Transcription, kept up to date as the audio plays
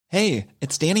Hey,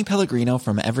 it's Danny Pellegrino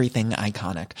from Everything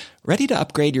Iconic. Ready to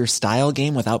upgrade your style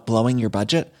game without blowing your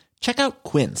budget? Check out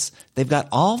Quince. They've got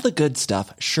all the good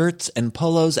stuff, shirts and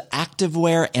polos,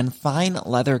 activewear, and fine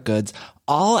leather goods,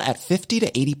 all at 50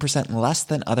 to 80% less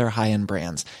than other high-end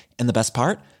brands. And the best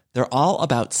part? They're all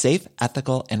about safe,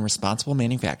 ethical, and responsible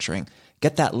manufacturing.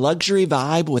 Get that luxury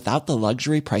vibe without the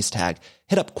luxury price tag.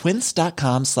 Hit up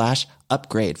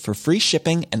quince.com/upgrade for free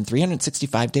shipping and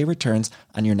 365-day returns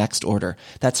on your next order.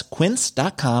 That's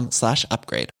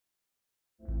quince.com/upgrade.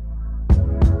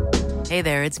 Hey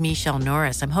there, it's Michelle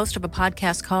Norris. I'm host of a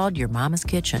podcast called Your Mama's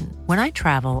Kitchen. When I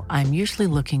travel, I'm usually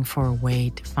looking for a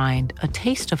way to find a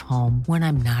taste of home when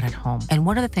I'm not at home. And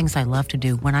one of the things I love to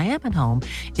do when I am at home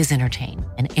is entertain.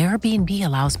 And Airbnb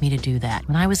allows me to do that.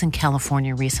 When I was in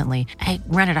California recently, I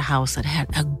rented a house that had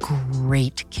a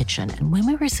great kitchen. And when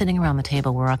we were sitting around the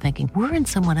table, we're all thinking, we're in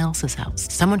someone else's house.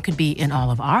 Someone could be in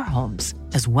all of our homes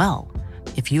as well.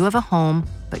 If you have a home,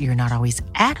 but you're not always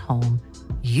at home,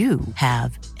 you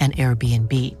have an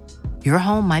Airbnb. Your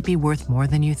home might be worth more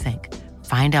than you think.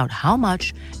 Find out how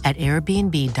much at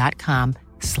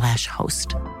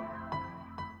airbnb.com/host.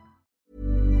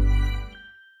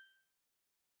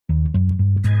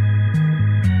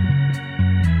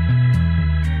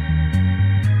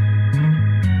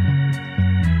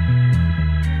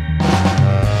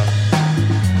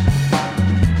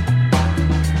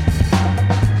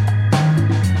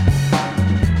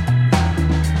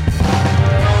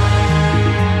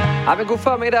 Ja, men god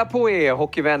förmiddag på er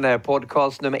hockeyvänner.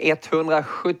 Podcast nummer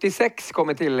 176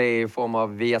 kommer till i form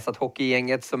av Viasat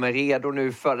Hockeygänget som är redo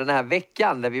nu för den här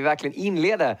veckan där vi verkligen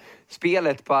inleder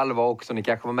spelet på allvar också. Ni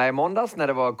kanske var med i måndags när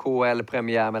det var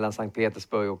KHL-premiär mellan Sankt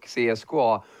Petersburg och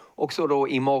CSKA. Också då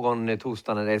imorgon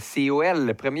torsdag när det är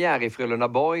CHL-premiär i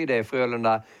Frölunda-Borg. Det är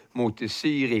Frölunda mot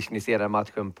Zürich. Ni ser den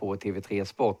matchen på TV3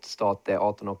 Sport. Start är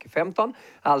 18:15.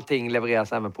 Allting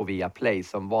levereras även på Viaplay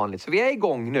som vanligt. Så vi är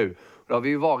igång nu. Då har vi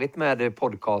ju varit med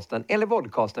podcasten, eller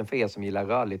vodcasten för er som gillar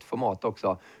rörligt format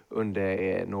också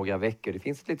under några veckor. Det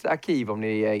finns ett litet arkiv om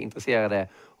ni är intresserade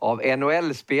av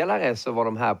NHL-spelare, så var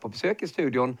de här på besök i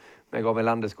studion med Gabriel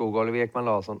Landeskog, Oliver Ekman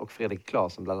Larsson och Fredrik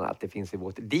Klasen bland annat. Det finns i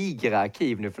vårt digra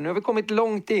arkiv nu, för nu har vi kommit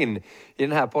långt in i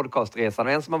den här podcastresan.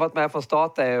 Och en som har varit med från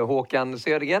start är Håkan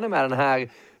Södergren med den här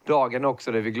dagen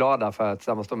också. Det är vi glada för att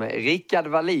tillsammans med Rickard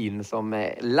Wallin som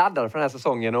är laddad för den här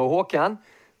säsongen. Och Håkan,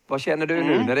 vad känner du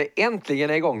nu när det äntligen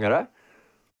är igång, eller?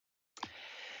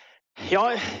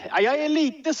 Ja, jag är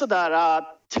lite sådär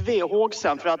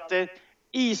tvehågsen för att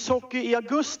ishockey i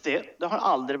augusti, det har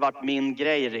aldrig varit min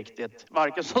grej riktigt.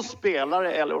 Varken som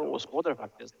spelare eller åskådare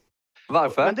faktiskt.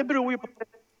 Varför? Men det beror ju på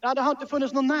att det har inte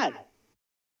funnits någon när.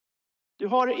 Du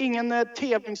har ingen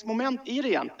tävlingsmoment i det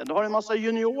egentligen. Du har en massa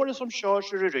juniorer som kör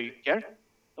så det ryker.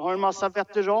 Du har en massa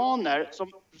veteraner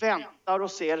som väntar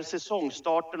och ser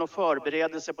säsongstarten och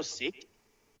förbereder sig på sikt.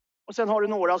 Och sen har du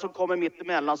några som kommer mitt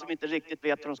emellan som inte riktigt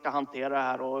vet hur de ska hantera det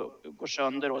här och går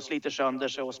sönder och sliter sönder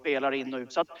sig och spelar in och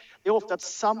ut. Så att det är ofta ett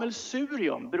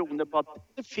sammelsurium beroende på att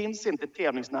det finns inte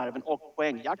tävlingsnerven och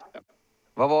poängjakten.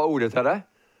 Vad var ordet, eller?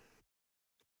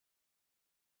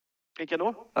 Vilka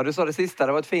då? Ja, du sa det sista.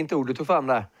 Det var ett fint ord du tog fram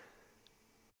där.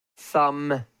 Ja,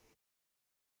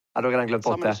 du har redan glömt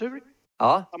bort det.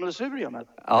 Ja. Sammelsurium?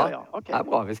 Ja. Okay. Ja,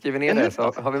 bra. Vi skriver ner det så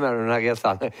har vi med den här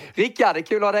resan. Rickard, det är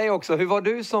kul att ha dig också. Hur var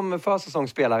du som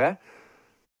försäsongsspelare?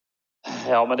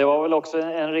 Ja, men det var väl också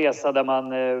en resa där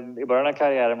man i början av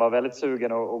karriären var väldigt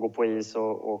sugen att gå på is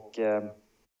och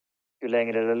ju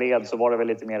längre det led så var det väl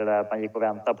lite mer det där att man gick och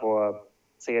väntade på att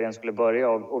serien skulle börja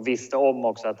och visste om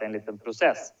också att det är en liten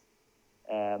process.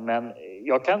 Men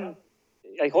jag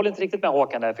håller inte riktigt med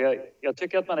Håkan där, för jag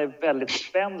tycker att man är väldigt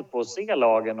spänd på att se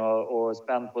lagen och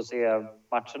spänd på att se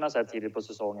matcherna så här tidigt på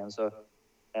säsongen. Så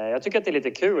jag tycker att det är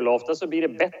lite kul och ofta så blir det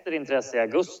bättre intresse i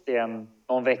augusti än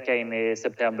någon vecka in i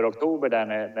september, oktober där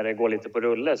när det går lite på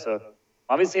rulle. Så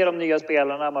man vill se de nya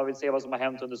spelarna, man vill se vad som har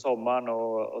hänt under sommaren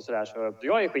och sådär. Så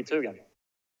jag är skitsugen.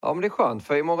 Ja, men det är skönt,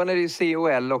 för imorgon är det ju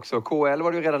CHL också. KHL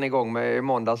var du redan igång med i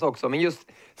måndags också. Men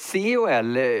just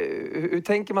CHL, hur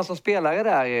tänker man som spelare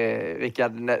där,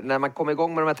 Rickard, när man kommer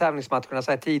igång med de här tävlingsmatcherna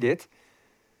så här tidigt?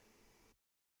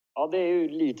 Ja, det är ju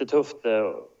lite tufft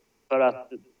för att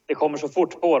det kommer så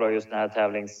fort på då, just den här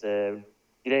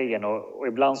tävlingsgrejen. Och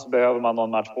ibland så behöver man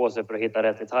någon match på sig för att hitta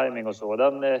rätt i timing och så.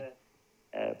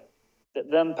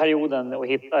 Den perioden att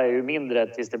hitta är ju mindre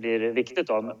tills det blir viktigt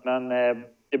då. Men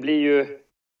det blir ju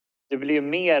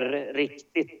mer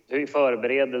riktigt i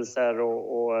förberedelser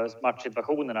och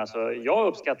matchsituationerna. Så jag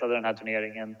uppskattade den här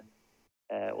turneringen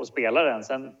och spelaren.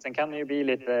 Sen kan det ju bli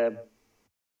lite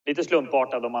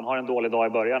slumpartad om man har en dålig dag i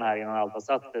början här innan allt har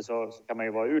satt det, så kan man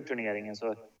ju vara ur turneringen.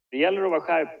 Så det gäller att vara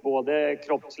skärpt både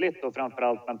kroppsligt och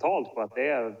framförallt mentalt på att det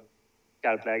är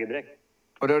skarpt läge direkt.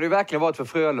 Och det har det verkligen varit för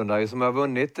Frölunda som har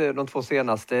vunnit de 2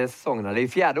 senaste säsongerna. Det är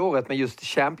 4:e året med just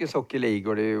Champions Hockey League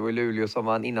och det är Luleå som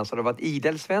vann innan, så det har varit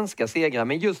idel svenska segrar.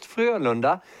 Men just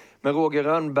Frölunda med Roger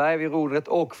Rönnberg vid rodret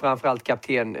och framförallt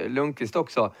kapten Lundqvist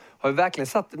också har ju verkligen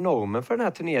satt normen för den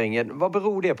här turneringen. Vad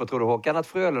beror det på, tror du, Håkan, att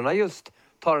Frölunda just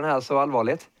tar den här så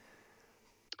allvarligt?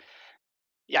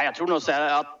 Ja, jag tror nog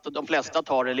att de flesta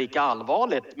tar det lika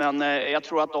allvarligt, men jag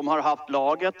tror att de har haft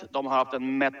laget, de har haft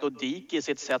en metodik i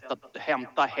sitt sätt att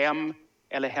hämta hem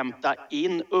eller hämta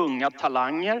in unga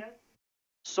talanger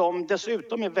som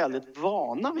dessutom är väldigt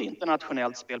vana vid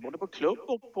internationellt spel, både på klubb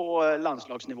och på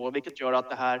landslagsnivå, vilket gör att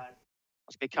det här,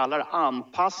 vad ska vi kalla det,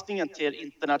 anpassningen till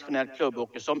internationell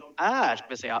klubbhockey som är, ska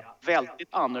vi säga, väldigt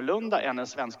annorlunda än den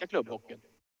svenska klubbhockeyn.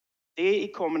 Det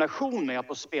i kombination med att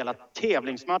få spela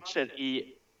tävlingsmatcher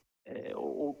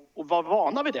och vara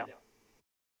vana vid det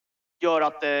gör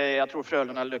att jag tror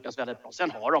Frölunda lyckas väldigt bra.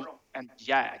 Sen har de en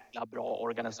jäkla bra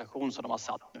organisation som de har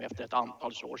satt nu efter ett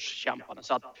antal års kämpande.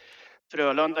 Så att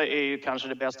Frölunda är ju kanske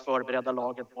det bäst förberedda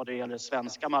laget vad det gäller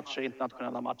svenska matcher,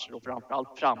 internationella matcher och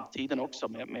framförallt framtiden också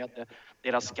med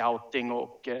deras scouting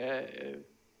och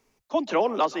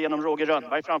kontroll, alltså genom Roger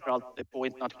Rönnberg framförallt på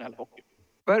internationell hockey.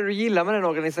 Vad är det du gillar med den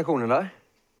organisationen där?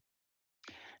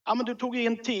 Ja, men du tog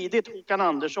in tidigt Håkan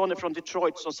Andersson från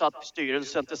Detroit som satt i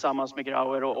styrelsen tillsammans med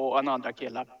Grauer och en andra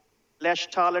killar. Lesch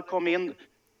Thaler kom in,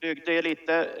 byggde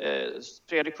lite.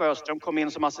 Fredrik Sjöström kom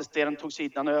in som assisterande, tog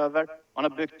sidan över. Man har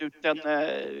byggt ut en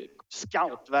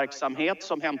scoutverksamhet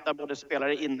som hämtar både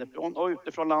spelare inifrån och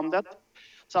utifrån landet.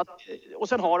 Så att, och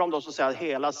sen har de då så att säga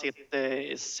hela sitt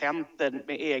center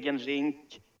med egen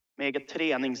rink, med egen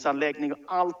träningsanläggning och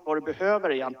allt vad du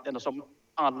behöver egentligen som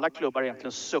alla klubbar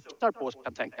egentligen suktar på, kan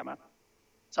jag tänka mig.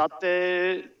 Så att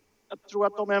jag tror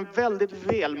att de är en väldigt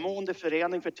välmående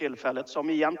förening för tillfället som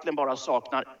egentligen bara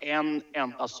saknar en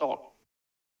enda sak.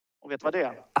 Och vet du vad det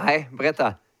är? Nej,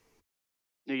 berätta.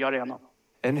 Ny arena.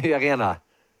 En ny arena.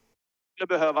 Vi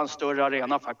skulle behöva en större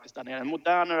arena faktiskt där nere. En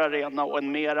modernare arena och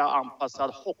en mera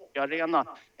anpassad hockeyarena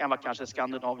än vad kanske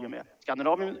Skandinavien är.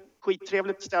 Skandinavien,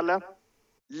 skittrevligt ställe.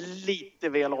 Lite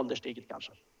väl ålderstiget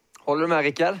kanske. Håller du med,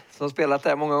 Rickard, som spelat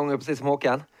där många gånger precis som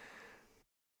Håkan?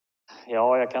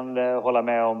 Ja, jag kan hålla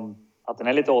med om att den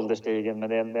är lite ålderstigen, men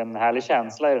det är en härlig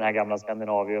känsla i den här gamla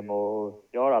Skandinavium och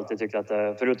jag har alltid tyckt att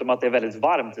förutom att det är väldigt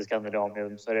varmt i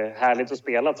Skandinavium så är det härligt att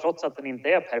spela trots att den inte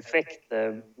är perfekt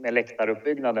med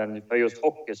läktaruppbyggnaden för just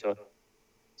hockey så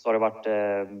har det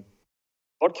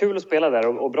varit kul att spela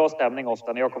där och bra stämning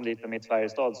ofta. När jag kom dit med mitt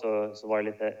Färjestad så var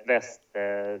det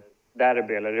lite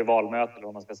derby eller rivalmöte eller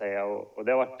vad man ska säga och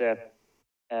det har varit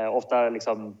ofta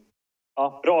liksom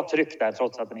bra tryck där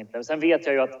trots att den inte... Sen vet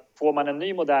jag ju att får man en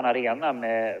ny modern arena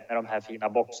med de här fina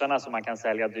boxarna som man kan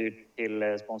sälja dyrt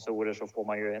till sponsorer så får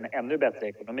man ju en ännu bättre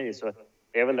ekonomi. Så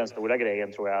det är väl den stora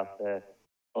grejen tror jag att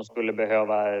de skulle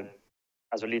behöva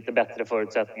alltså lite bättre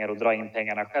förutsättningar och dra in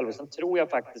pengarna själv. Och sen tror jag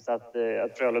faktiskt att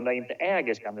Frölunda inte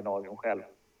äger Skandinavium själv.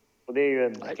 Och det är ju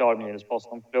en klar minuspost.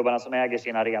 De klubbarna som äger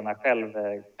sin arena själv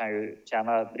kan ju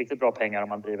tjäna riktigt bra pengar om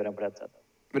man driver den på rätt sätt.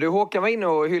 Men du, Håkan var inne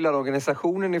och hyllade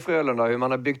organisationen i Frölunda, hur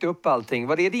man har byggt upp allting.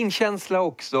 Var det din känsla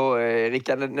också,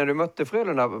 Rickard, när du mötte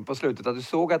Frölunda på slutet? Att du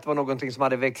såg att det var någonting som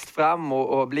hade växt fram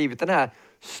och blivit den här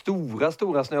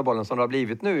stora snöbollen som det har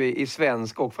blivit nu i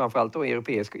svensk och framförallt då i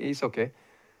europeisk ishockey?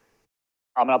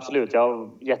 Ja, men absolut. Jag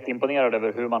är jätteimponerad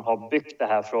över hur man har byggt det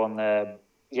här från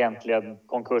egentligen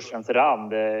konkursens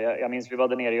rand. Jag minns vi var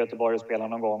där nere i Göteborg och spelade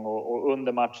någon gång och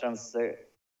under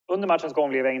matchens gång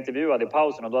blev jag intervjuad i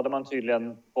pausen och då hade man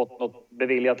tydligen fått något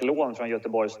beviljat lån från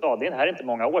Göteborgs stad. Det här är inte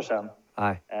många år sedan.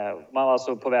 Nej. Man var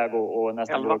alltså på väg att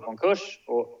nästan gå i konkurs.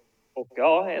 Och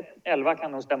ja, 11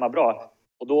 kan nog stämma bra.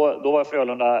 Och då var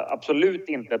Frölunda absolut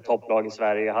inte ett topplag i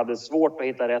Sverige. Jag hade svårt att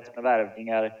hitta rätt med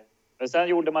värvningar. Men sen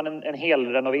gjorde man en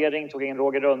hel renovering, tog in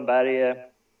Roger Rönnberg.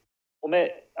 Och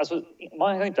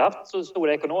man har inte haft så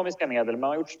stora ekonomiska medel. Man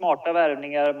har gjort smarta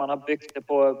värvningar, man har byggt det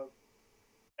på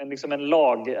en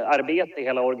lagarbete i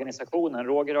hela organisationen.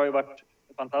 Roger har ju varit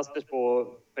fantastisk på att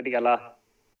fördela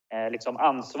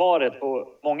ansvaret på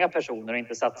många personer och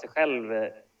inte satt sig själv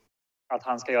att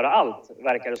han ska göra allt,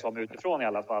 verkar det som utifrån i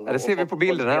alla fall. Ja, det ser vi på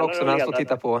bilden här också när han står och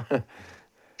tittar på.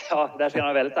 Ja, där ser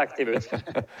han väldigt aktiv ut.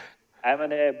 Nej,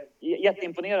 men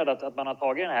jätteimponerad att man har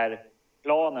tagit den här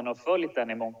planen och följt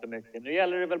den i mångt och mycket. Nu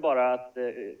gäller det väl bara att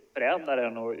förädla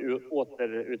den och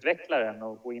återutveckla den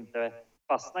och inte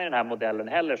fastna i den här modellen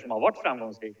heller som har varit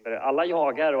framgångsrik. För alla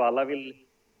jagar och alla vill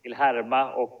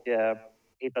härma och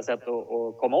hitta sätt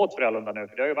att komma åt Frölunda nu.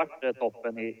 För det har ju varit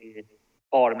toppen i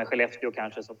par med Skellefteå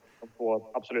kanske som två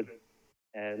absolut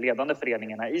ledande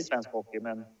föreningarna i svensk hockey.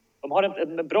 Men de har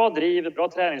en bra driv, bra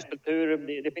träningskultur.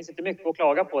 Det finns inte mycket att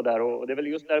klaga på där och det är väl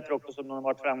just därför också som de har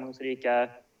varit framgångsrika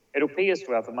europeiskt,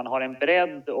 tror jag. För man har en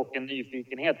bredd och en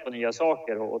nyfikenhet på nya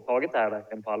saker och tagit det här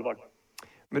verkligen på allvar.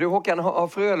 Men du Håkan, har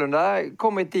Frölunda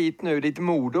kommit dit nu, dit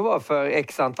Modo var för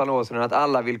x antal år sedan, att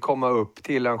alla vill komma upp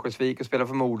till Örnsköldsvik och spela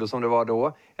för Modo som det var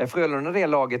då? Är Frölunda det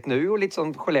laget nu och lite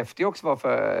som Skellefteå också var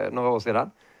för några år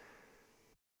sedan?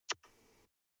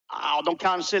 Ja, de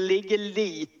kanske ligger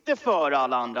lite före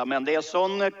alla andra, men det är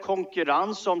sån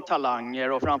konkurrens om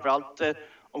talanger och framförallt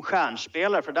om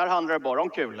stjärnspelare, för där handlar det bara om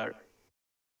kulor.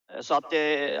 Så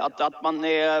att man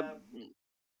är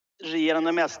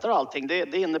regerande mästare och allting,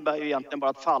 det innebär ju egentligen bara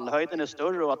att fallhöjden är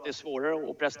större och att det är svårare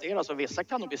att prestera. Så vissa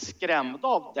kan nog bli skrämda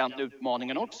av den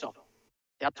utmaningen också.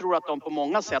 Jag tror att de på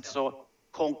många sätt så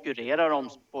konkurrerar de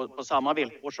på samma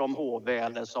villkor som HV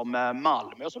eller som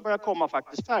Malmö. Och så börjar komma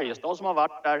faktiskt Färjestad som har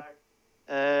varit där.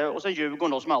 Och sen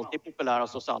Djurgården då, som alltid är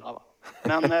populärast hos alla. Va?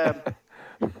 Men...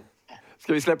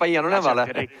 Ska vi släppa igenom den,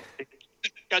 Valle?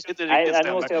 Kanske inte riktigt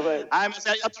stämmer. Nej, men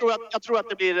jag tror att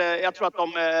det blir... Jag tror att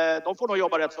de får nog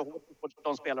jobba rätt så hårt på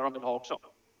de spelare de vill ha också.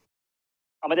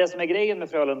 Ja, men det som är grejen med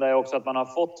Frölunda är också att man har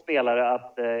fått spelare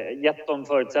att gett dem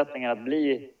förutsättningar att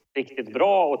bli riktigt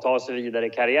bra och ta sig vidare i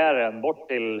karriären bort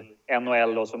till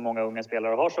NHL och som många unga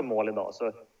spelare har som mål idag.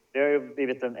 Så det har ju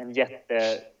blivit en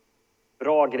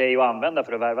jättebra grej att använda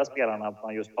för att värva spelarna. Att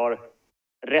man just har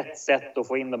rätt sätt att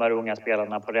få in de här unga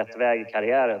spelarna på rätt väg i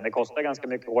karriären. Det kostar ganska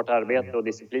mycket hårt arbete och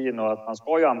disciplin och att man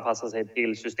ska ju anpassa sig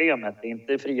till systemet. Det är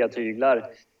inte fria tyglar.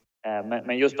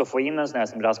 Men just att få in en sån här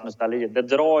som Rasmus Dahlin, det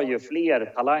drar ju fler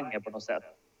talanger på något sätt.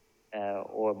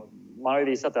 Och man har ju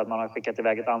visat att man har skickat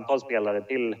iväg ett antal spelare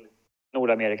till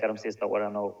Nordamerika de sista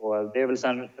åren. Och det är väl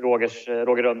sen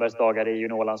Roger Rönnbergs dagar i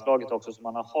juniorlandslaget också som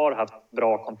man har haft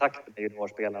bra kontakt med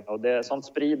juniorspelarna. Och sånt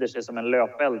sprider sig som en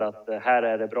löpeld att här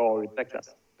är det bra att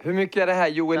utvecklas. Hur mycket är det här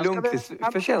Joel Lundqvist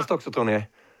förtjänst också, tror ni?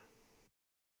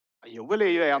 Joel är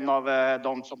ju en av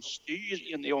de som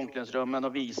styr in i omklädningsrummen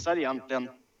och visar egentligen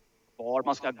var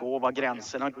man ska gå, var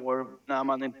gränserna går när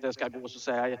man inte ska gå, så att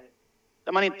säga.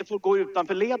 Där man inte får gå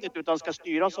utanför ledet utan ska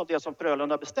styras av det som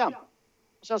Frölunda bestämt.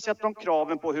 Och sen sätter de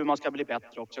kraven på hur man ska bli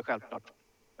bättre också, självklart.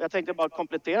 Och jag tänkte bara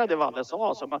komplettera det Valle sa.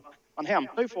 Alltså man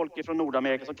hämtar ju folk från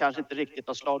Nordamerika som kanske inte riktigt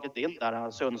har slagit in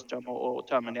där, Sundström och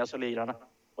Tömmernes och lirarna.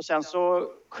 Och sen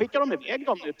så skickar de iväg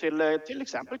dem nu till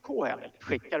exempel KHL.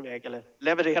 Skickar iväg eller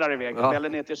levererar iväg dem, eller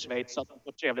ner till Schweiz så att det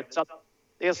går trevligt. Så att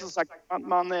det är som sagt,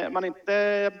 man är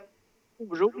inte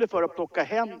orolig för att plocka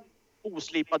hem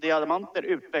oslipade diamanter,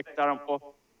 utveckla dem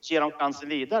och ge dem chansen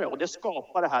vidare. Och det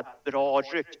skapar det här bra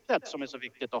ryktet som är så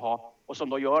viktigt att ha och som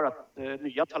då gör att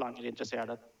nya talanger är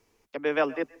intresserade. Det blir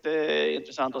väldigt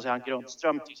intressant att se han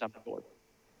Grundström till exempel går.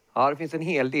 Ja, det finns en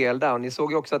hel del där. Och ni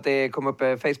såg ju också att det kom upp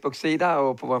en Facebook-sida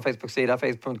och på vår Facebook-sida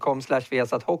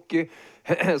facebook.com/viasathockey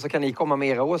så kan ni komma med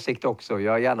era åsikter också.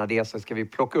 Gör gärna det, så ska vi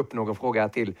plocka upp någon fråga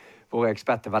till våra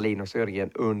experter Wallin och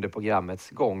Södergren under programmets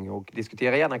gång och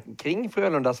diskutera gärna kring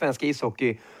Frölunda, svensk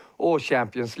ishockey och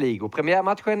Champions League. Och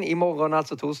premiärmatchen imorgon,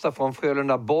 alltså torsdag, från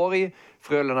Frölunda-Borg.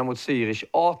 Frölunda mot Zürich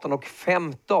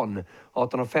 18:15.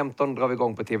 18:15 drar vi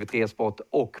igång på TV3 Sport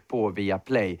och på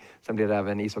Viaplay. Sen blir det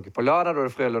även ishockey på lördag. Då är det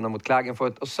Frölunda mot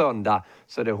Klagenfurt och söndag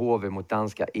så är det HV mot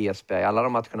danska Esberg. Alla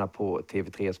de matcherna på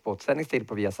TV3 Sport. Sändningstid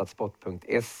på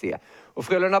viasatsport.se. Och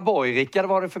Frölunda-Borg, Rickard, vad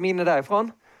var det för minne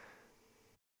därifrån?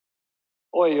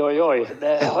 Oj.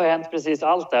 Det har hänt precis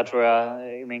allt där, tror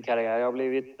jag, i min karriär. Jag har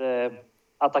blivit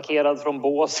attackerad från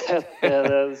båset.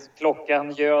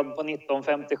 Klockan ljöd på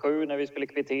 19:57 när vi skulle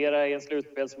kvittera i en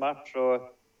slutspelsmatch. Och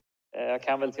jag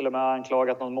kan väl till och med ha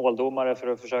anklagat någon måldomare för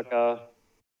att försöka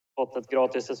fått ett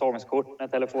gratis säsongskort när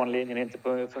telefonlinjen inte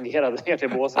fungerade ner till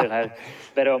båset i den här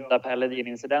berömda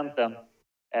Pelledin-incidenten.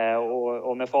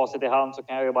 Och med facit i hand så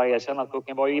kan jag ju bara erkänna att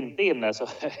pucken var ju inte inne. Så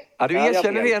ja, du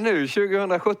erkänner det nu,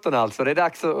 2017 alltså. Det är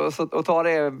dags att ta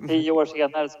det. 10 år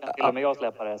senare ska till och med jag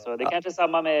släppa det. Så det är kanske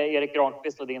samma med Erik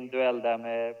Granqvist och din duell där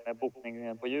med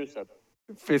bokningen på ljuset.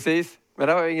 Precis, men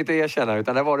det har jag inget att erkänna,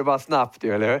 utan det var det bara snabbt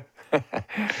ju, eller hur?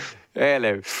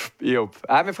 Eller hur? Jo.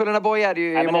 Nej, men Frölunda-Borg är det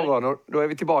ju imorgon och då är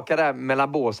vi tillbaka där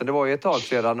mellan båsen. Det var ju ett tag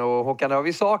sedan och Håkan, det har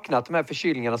vi saknat, de här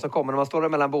förkylningarna som kommer när man står där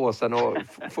mellan båsen och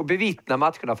får bevittna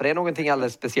matcherna, för det är någonting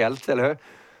alldeles speciellt, eller hur?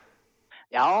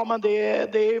 Ja, men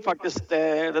det är ju faktiskt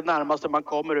det närmaste man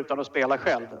kommer utan att spela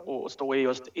själv och stå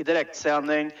i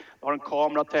direktsändning. Du har en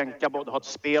kamera att tänka på, du har ett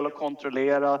spel att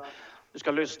kontrollera. Du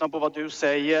ska lyssna på vad du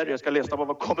säger, jag ska lyssna på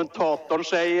vad kommentatorn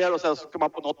säger och sen ska man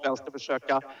på något vänster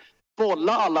försöka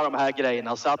bolla alla de här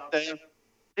grejerna. Så att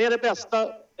det är det bästa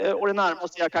Och det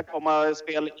närmaste jag kan komma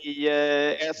spel i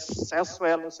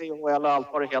SHL och CHL och allt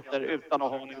vad det heter utan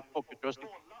att ha en hockeyutrustning.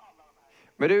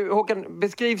 Men du Håkan,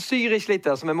 beskriv Zürich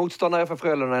lite som är motståndare för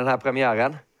Frölunda i den här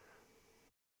premiären.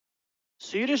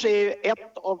 Zürich är ju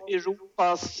ett av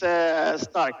Europas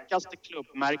starkaste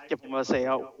klubbmärken får man väl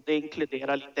säga. Och det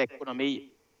inkluderar lite ekonomi.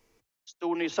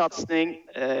 Stor ny satsning,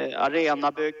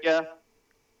 arenabygge.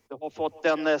 Du har fått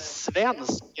en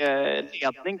svensk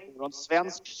ledning på det, en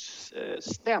svensk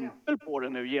stämpel på det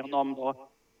nu genom då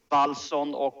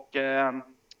Wallson och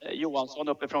Johansson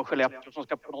uppifrån Skellefteå som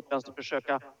ska på något vänster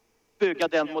försöka bygga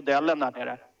den modellen där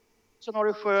nere. Sen har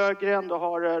du Sjögren, du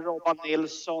har Robban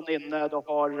Nilsson inne, du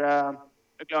har,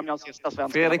 nu glömmer jag den sista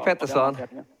svenska. Fredrik Pettersson.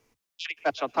 Fredrik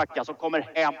Pettersson, tack, som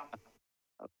kommer hem.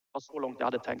 Det var så långt jag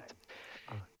hade tänkt.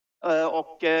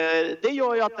 Och det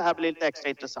gör ju att det här blir lite extra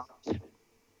intressant.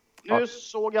 Nu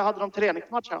såg jag, hade de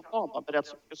träningsmatch häromdagen med rätt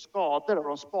så mycket skador och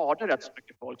de sparade rätt så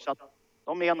mycket folk. Så att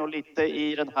de är nog lite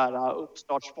i den här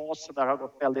uppstartsfasen där det har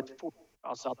gått väldigt fort.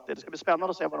 Så att det ska bli spännande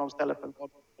att se vad de ställer för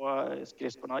på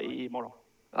skridskorna imorgon.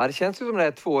 Ja, det känns ju som det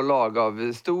är två lag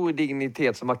av stor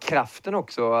dignitet som har kraften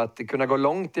också att kunna gå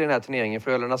långt i den här turneringen.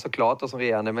 Frölunda såklart och som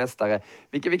regerande mästare.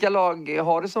 Vilka lag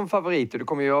har du som favoriter? Du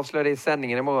kommer ju avslöja det i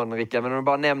sändningen imorgon, Rickard. Men om du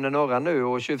bara nämner några nu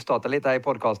och tjuvstarta lite här i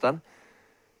podcasten.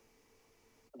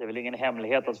 Det är väl ingen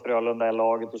hemlighet att Frölunda är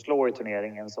laget att slå i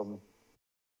turneringen som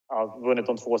har vunnit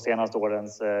de 2 senaste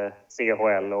årens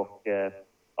CHL och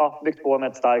byggt på med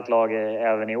ett starkt lag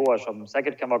även i år som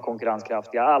säkert kan vara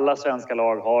konkurrenskraftiga. Alla svenska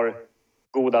lag har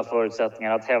goda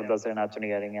förutsättningar att hävda sig i den här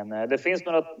turneringen. Det finns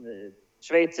några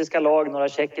schweiziska lag, några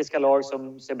tjeckiska lag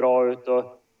som ser bra ut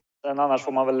och sen annars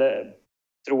får man väl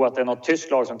tro att det är något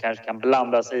tyskt lag som kanske kan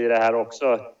blanda sig i det här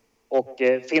också. Och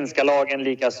finska lagen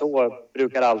lika så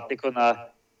brukar alltid kunna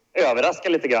överraska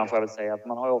lite grann får jag väl säga. Att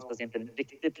man har ju oftast inte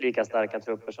riktigt lika starka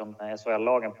trupper som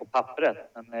SHL-lagen på pappret.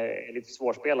 Men är lite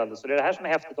svårspelade. Så det är det här som är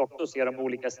häftigt också att se de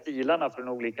olika stilarna från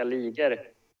olika ligor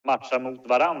matcha mot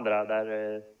varandra.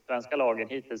 Där svenska lagen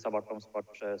hittills har varit de som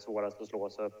varit svårast att slå.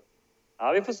 Så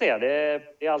ja, vi får se.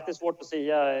 Det är alltid svårt att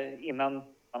säga innan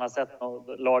man har sett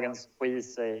lagens på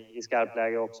is i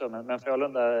skarpläge också. Men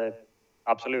Frölunda är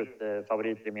absolut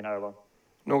favoriter i mina ögon.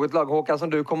 Något lag, Håkan, som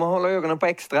du kommer att hålla ögonen på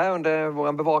extra under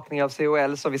vår bevakning av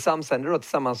CHL som vi samsänder då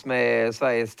tillsammans med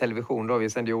Sveriges Television. Då. Vi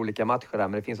sänder ju olika matcher där,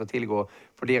 men det finns att tillgå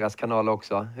på deras kanal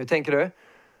också. Hur tänker du?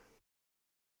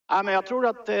 Ja, men jag tror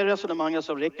att resonemanget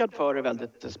som Rickard för är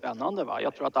väldigt spännande. Va?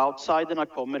 Jag tror att outsiderna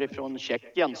kommer ifrån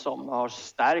Tjeckien som har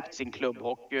stärkt sin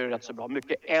klubbhockey rätt så bra.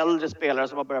 Mycket äldre spelare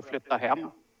som har börjat flytta hem.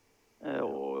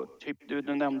 Och typ du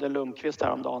nämnde Lundqvist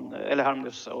häromdagen, eller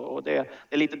häromdagen, och det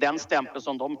är lite den stämpeln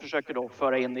som de försöker då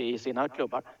föra in i sina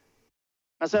klubbar.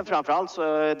 Men sen framförallt så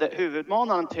är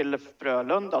huvudmanaren till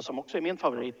Frölunda, som också är min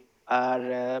favorit, är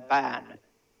Bern.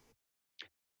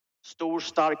 Stor,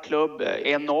 stark klubb,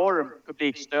 enorm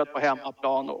publikstöd på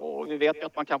hemmaplan och vi vet ju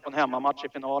att man kan få en hemmamatch i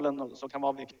finalen som kan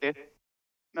vara viktig.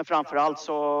 Men framförallt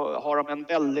så har de en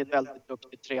väldigt, väldigt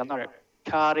duktig tränare.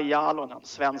 Kari Jalonen,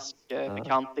 svensk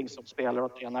bekanting som spelar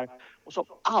och tränar och som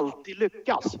alltid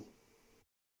lyckas.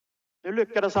 Nu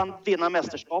lyckades han vinna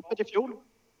mästerskapet i fjol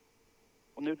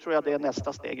och nu tror jag det är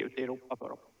nästa steg ut i Europa för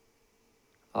dem.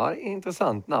 Ja, det är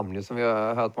intressant namn som vi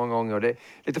har hört många gånger. Det är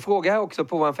lite fråga här också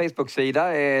på vår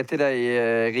Facebook-sida till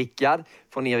dig, Rickard,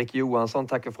 från Erik Johansson.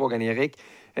 Tack för frågan, Erik.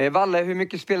 Valle, hur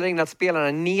mycket spelar det in att spelarna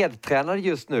är nedtränade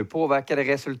just nu? Påverkar det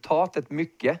resultatet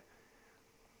mycket?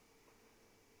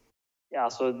 Ja,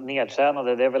 alltså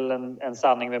nedtränade, det är väl en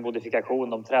sanning med modifikation.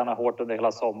 De tränar hårt under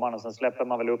hela sommaren och sen släpper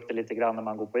man väl upp det lite grann när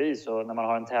man går på is. Och när man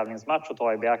har en tävlingsmatch att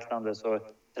ta i beaktande så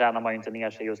tränar man ju inte ner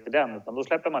sig just i den. Utan då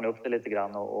släpper man upp det lite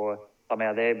grann och tar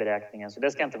med det i beräkningen. Så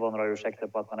det ska inte vara några ursäkter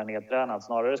på att man är nedtränad.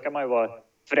 Snarare ska man ju vara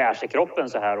fräsch i kroppen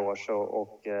så här års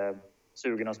och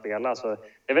sugen att spela. Så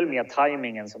det är väl mer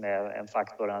tajmingen som är en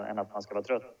faktor än att man ska vara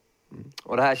trött.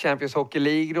 Och det här Champions Hockey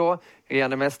League då,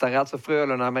 regerande mästare, alltså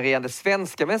Frölunda, men regerande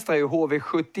svenska mästare är ju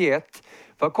HV71.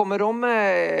 Vad kommer de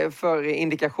med för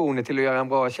indikationer till att göra en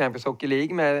bra Champions Hockey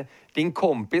League med din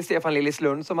kompis Stefan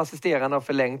Lillislund som assisterande har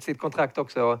förlängt sitt kontrakt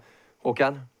också,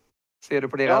 Håkan? Ser du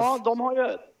på deras?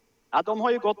 Ja, de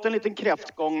har ju gått en liten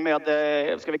kräftgång med,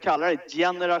 ska vi kalla det,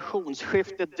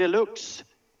 generationsskiftet deluxe.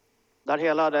 Där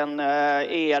hela den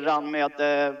eran med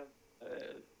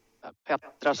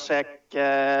Petrasek,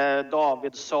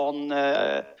 Davidsson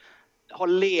har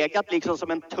legat liksom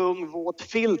som en tung våt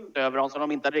filt över dem som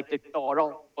de inte riktigt klarar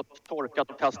att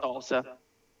torkat och kasta av sig.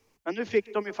 Men nu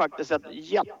fick de ju faktiskt ett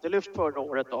jättelyft förra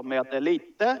året då, med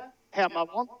lite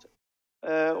hemmavant.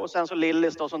 Och sen så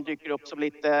Lillis då som dyker upp som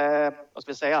lite, vad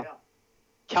ska vi säga,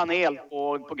 kanel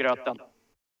på gröten.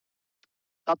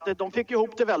 Att de fick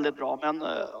ihop det väldigt bra, men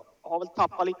har väl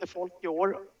tappat lite folk i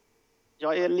år.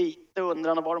 Jag är lite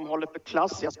undrande vad de håller för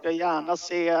klass. Jag ska gärna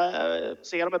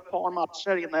se dem ett par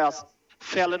matcher innan jag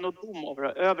fäller något dom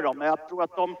över dem. Men jag tror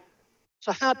att de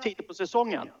så här tidigt på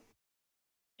säsongen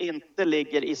inte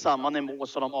ligger i samma nivå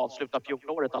som de avslutar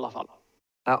fjolåret i alla fall.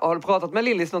 Ja, har du pratat med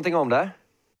Lillis någonting om det?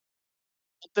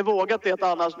 Jag har inte vågat det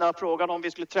annars när jag frågade om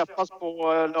vi skulle träffas på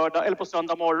lördag eller på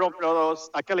söndag morgon för att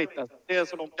snacka lite. Det är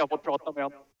så långt jag har fått prata med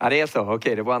honom. Ja, det är så.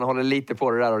 Okej, det är bra. Han håller lite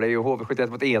på det där. Och det är ju HV71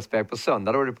 mot Edsberg på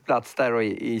söndag. Då är du på plats där och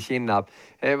i Kinnarp.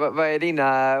 Vad är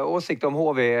dina åsikter om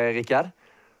HV, Rickard?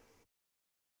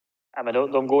 Ja, men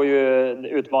de går ju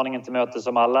utmaningen till möte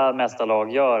som alla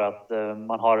mästarlag gör. Att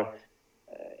man har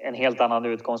en helt annan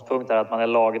utgångspunkt här. Att man är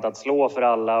laget att slå för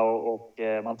alla. Och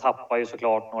man tappar ju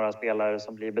såklart några spelare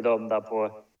som blir bedömda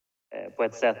på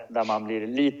ett sätt där man blir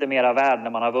lite mera värd när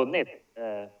man har vunnit.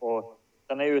 Och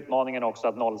sen är utmaningen också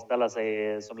att nollställa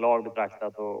sig som lag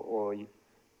betraktat. Och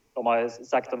de har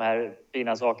sagt de här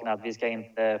fina sakerna att vi ska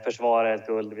inte försvara ett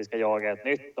guld, vi ska jaga ett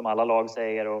nytt, som alla lag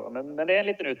säger. Men det är en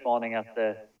liten utmaning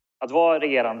att vara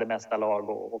regerande mästarlag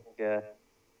och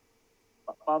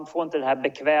man får inte den här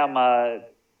bekväma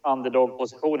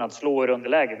underdog-positionen att slå i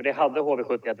underläge. För det hade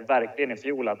HV71 verkligen i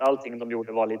fjol, att allting de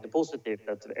gjorde var lite positivt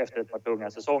efter ett par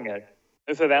tunga säsonger.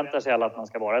 Nu förväntar sig alla att man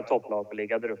ska vara ett topplag och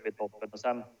ligga där uppe i toppen. Och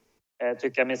sen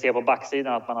tycker jag mig se på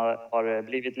backsidan att man har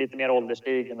blivit lite mer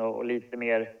ålderstigen och lite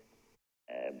mer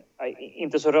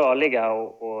inte så rörliga.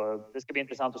 Och det ska bli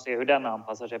intressant att se hur den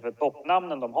anpassar sig. För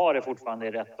toppnamnen de har är fortfarande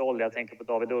i rätt ålder. Jag tänker på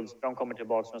David Ullström kommer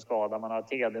tillbaka från skada. Man har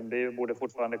Tedenby, borde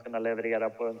fortfarande kunna leverera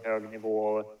på en hög nivå.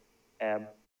 Och,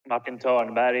 Martin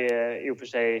Törnberg i och för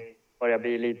sig börjar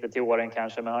bli lite till åren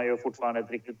kanske, men han gör fortfarande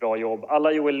ett riktigt bra jobb.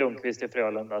 Alla Joel Lundqvist i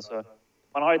Frölunda. Så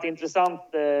man har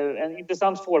en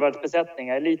intressant forwardsbesättning.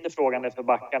 Jag är lite frågande för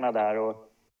backarna där.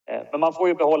 Men man får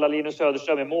ju behålla Linus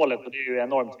Söderström i målet och det är ju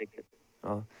enormt viktigt.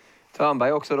 Ja.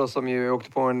 Törnberg också då, som ju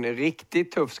åkte på en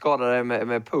riktigt tuff skada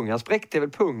med pung. Han spräckte väl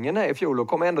pungen här i fjol och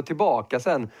kom ändå tillbaka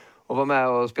sen och var med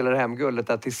och spelade hem guldet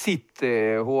där till sitt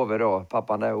HV då.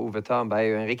 Pappan där, Ove Törnberg, är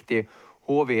ju en riktig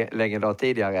HV-legendar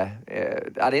tidigare.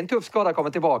 Ja, det är en tuff skada att komma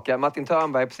tillbaka. Martin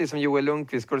Törnberg, precis som Joel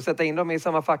Lundqvist. Ska du sätta in dem i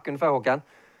samma fack ungefär, Håkan?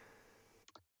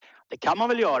 Det kan man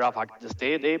väl göra faktiskt.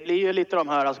 Det blir ju lite de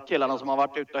här killarna som har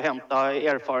varit ute och hämtat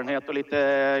erfarenhet och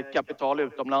lite kapital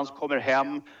utomlands, kommer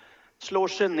hem, slår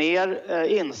sig ner,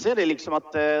 inser det liksom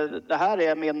att det här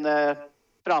är min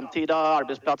framtida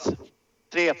arbetsplats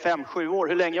 3, 5, 7 år,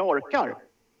 hur länge jag orkar.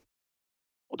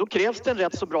 Och då krävs det en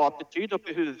rätt så bra attityd upp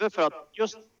i huvudet för att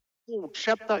just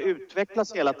fortsätta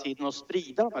utvecklas hela tiden och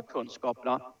sprida de här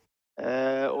kunskaperna.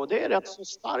 Och det är rätt så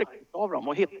starkt av dem.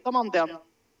 Och hittar man den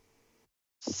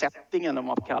settingen, om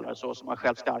man kallar det så, som man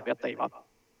själv ska arbeta i,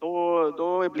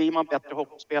 då blir man bättre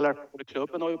hockeyspelare på både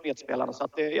klubben och medspelarna. Så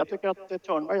att jag tycker att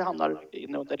Törnberg hamnar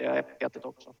in under det epitetet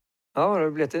också. Ja, det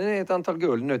har blivit ett antal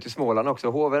guld nu till Småland också.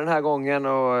 HV den här gången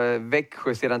och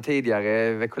Växjö sedan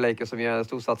tidigare. Växjö Lakers som gör en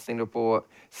stor satsning då på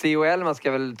CHL. Man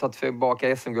ska väl ta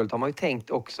tillbaka SM-guld. Har man ju tänkt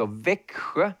också.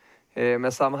 Växjö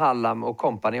med Sam Hallam och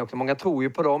company också. Många tror ju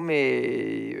på dem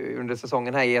under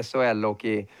säsongen här i SHL och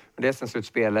under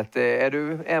SM-slutspelet. Är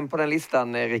du en på den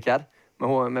listan, Rickard,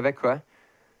 med Växjö?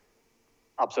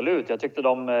 Absolut. Jag tyckte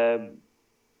de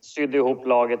sydde ihop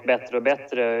laget bättre och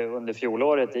bättre under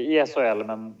fjolåret i SHL,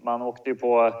 men man åkte ju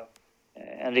på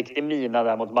en riktig mina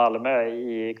där mot Malmö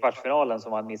i kvartsfinalen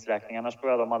som var en missräkning. Annars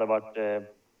tror jag de hade varit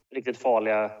riktigt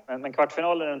farliga. Men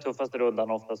kvartsfinalen är den tuffaste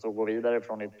rundan oftast att gå vidare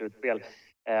från ett utspel.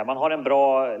 Man har en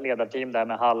bra ledarteam där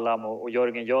med Hallam och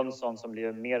Jörgen Jönsson som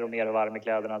blir mer och mer varm i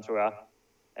kläderna, tror jag.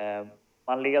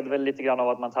 Man led väl lite grann av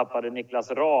att man tappade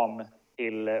Niklas Ram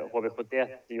till HV71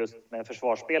 just med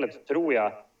försvarsspelet, tror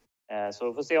jag.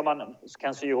 Så får se om man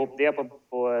kan sy ihop det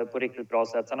på riktigt bra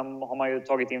sätt. Sen har man ju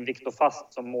tagit in Viktor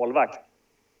Fast som målvakt.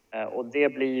 Och det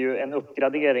blir ju en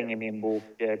uppgradering i min bok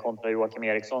kontra Joakim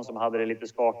Eriksson som hade det lite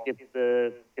skakigt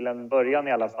till en början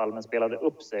i alla fall, men spelade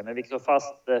upp sig. Men Viktor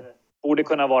Fast borde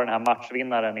kunna vara den här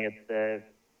matchvinnaren i ett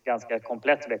ganska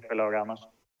komplett Växjölag annars.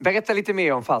 Berätta lite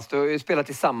mer om Fast. Du har ju spelat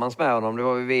tillsammans med honom. Det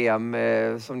var ju VM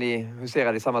som ni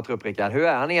huserade i samma trupp, Rickard. Hur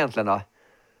är han egentligen då?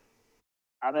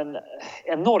 Ja, men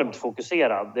enormt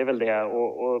fokuserad, det är väl det.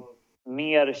 Och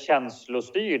mer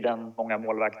känslostyrd än många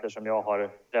målvakter som jag har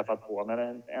träffat på.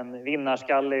 Men en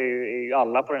vinnarskalle är ju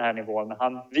alla på den här nivån. Men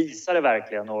han visar det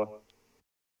verkligen och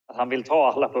att han vill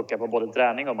ta alla puckar på både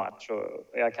träning och match.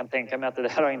 Och jag kan tänka mig att det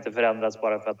där har inte förändrats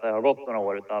bara för att det har gått några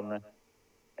år. Utan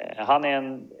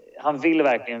han vill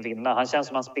verkligen vinna. Han känns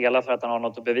som han spelar för att han har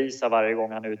något att bevisa varje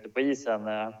gång han är ute på isen.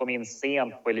 Han kom in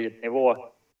sent på elitnivå.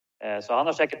 Så han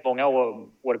har säkert många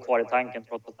år kvar i tanken,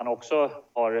 trots att han också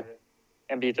har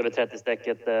en bit över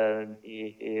 30-strecket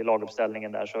i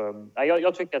laguppställningen där. Så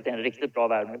jag tycker att det är en riktigt bra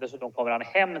värvning. Dessutom kommer han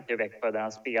hem till Växjö där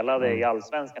han spelade i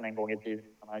Allsvenskan en gång i tiden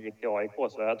när han gick till AIK.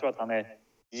 Så jag tror att han är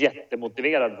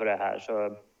jättemotiverad för det här.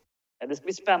 Så det ska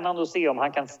bli spännande att se om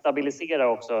han kan stabilisera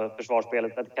också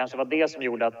försvarsspelet. Det kanske var det som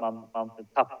gjorde att man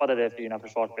tappade det fina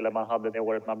försvarsspelet man hade det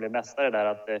året man blev mästare där.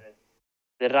 Att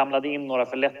det ramlade in några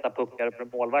för lätta puckar för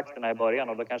målvakterna i början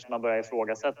och då kanske man börjar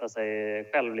ifrågasätta sig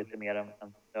själv lite mer än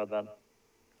nödvändigt.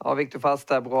 Ja, Viktor Fast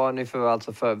där, bra nyförvärv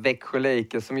alltså för Växjö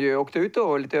Lakers som ju åkte ut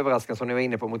då lite överraskande som ni var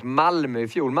inne på mot Malmö i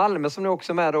fjol. Malmö som nu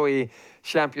också är med då i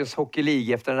Champions Hockey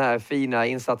League efter den här fina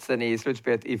insatsen i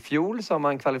slutspelet i fjol så har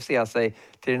man kvalificerat sig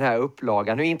till den här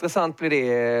upplagan. Hur intressant blir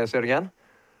det, Södergren?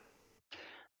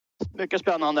 Mycket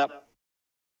spännande.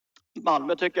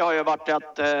 Malmö tycker jag har ju varit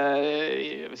ett,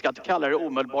 vi ska inte kalla det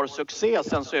omedelbar succé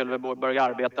sen Sylveborg började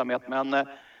arbeta med, men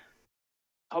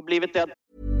har blivit ett.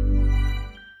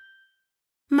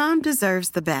 Mom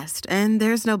deserves the best, and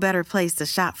there's no better place to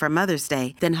shop for Mother's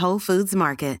Day than Whole Foods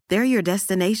Market. They're your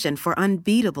destination for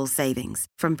unbeatable savings,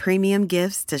 from premium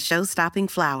gifts to show-stopping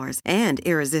flowers and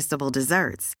irresistible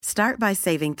desserts. Start by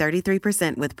saving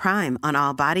 33% with Prime on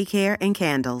all body care and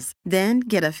candles. Then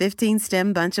get a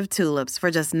 15-stem bunch of tulips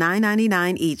for just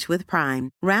 $9.99 each with Prime.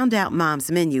 Round out Mom's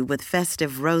menu with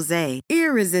festive rosé,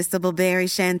 irresistible berry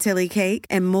chantilly cake,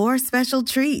 and more special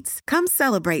treats. Come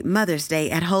celebrate Mother's Day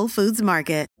at Whole Foods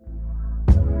Market.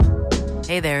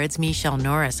 Hey there, it's Michelle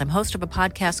Norris. I'm host of a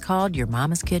podcast called Your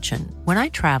Mama's Kitchen. When I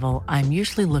travel, I'm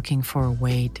usually looking for a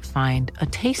way to find a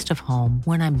taste of home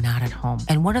when I'm not at home.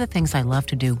 And one of the things I love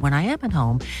to do when I am at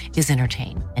home is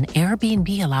entertain. And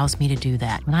Airbnb allows me to do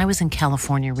that. When I was in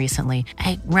California recently,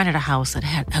 I rented a house that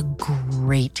had a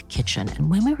great kitchen. And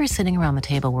when we were sitting around the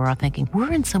table, we were all thinking,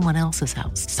 we're in someone else's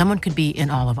house. Someone could be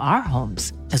in all of our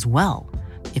homes as well.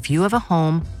 If you have a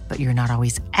home, but you're not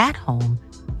always at home,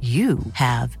 you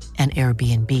have an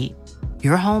Airbnb.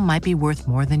 Your home might be worth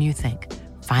more than you think.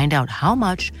 Find out how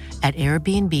much at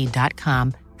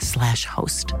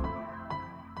airbnb.com/host.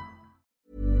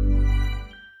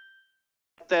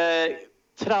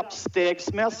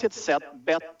 Trappstegsmässigt sett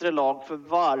bättre lag för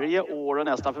varje år och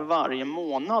nästan för varje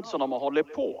månad som de har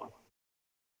hållit på.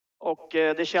 Och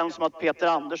det känns som att Peter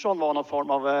Andersson var någon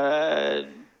form av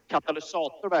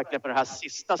katalysator verkligen för det här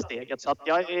sista steget. Så att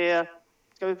det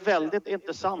ska bli väldigt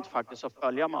intressant faktiskt att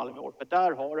följa Malmö år. För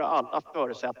där har du alla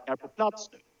förutsättningar på plats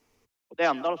nu. Och det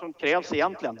enda som krävs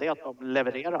egentligen det är att de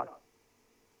levererar.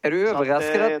 Är du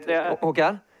överraskad,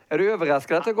 Håkan? Är du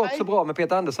överraskad att det har gått så bra med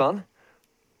Peter Andersson?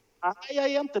 Nej, jag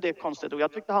är inte det konstigt.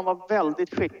 Jag tyckte han var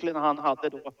väldigt skicklig när han hade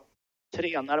då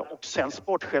tränare och sen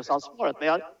sportchefsansvaret. Men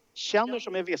jag känner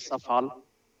som i vissa fall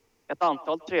ett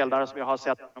antal tränare som jag har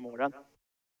sett genom åren.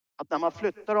 Att när man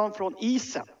flyttar dem från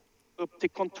isen upp till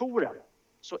kontoren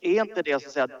så är inte det så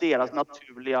att säga deras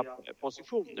naturliga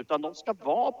position. Utan de ska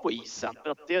vara på isen. För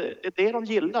att det är det de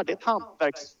gillar. Det är ett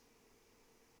hantverks.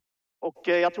 Och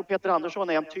jag tror Peter Andersson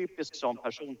är en typisk sån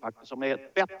person faktiskt. Som är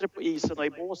bättre på isen och i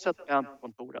båset än på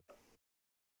kontoret.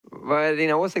 Vad är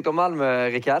dina åsikter om Malmö,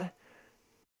 Rickard?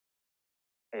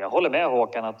 Jag håller med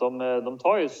Håkan att de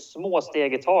tar ju små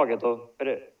steg i taget. Och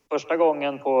för första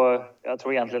gången på, jag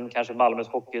tror egentligen kanske Malmös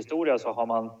hockeyhistoria, så har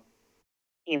man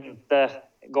inte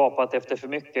gapat efter för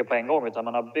mycket på en gång, utan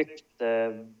man har byggt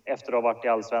efter att ha varit i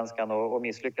Allsvenskan och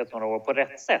misslyckats några år på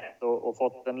rätt sätt och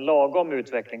fått en lagom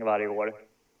utveckling varje år.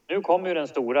 Nu kommer ju den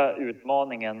stora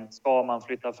utmaningen. Ska man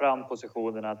flytta fram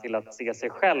positionerna till att se sig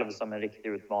själv som en riktig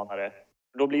utmanare?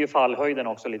 Då blir ju fallhöjden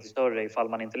också lite större ifall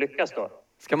man inte lyckas då.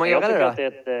 Ska man göra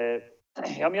det då?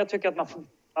 Men jag tycker att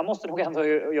man måste nog ändå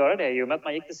göra det i och med att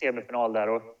man gick till semifinal där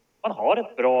och man har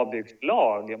ett bra byggt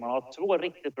lag. Man har 2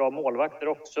 riktigt bra målvakter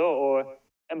också och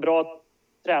en bra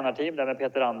tränarteam där med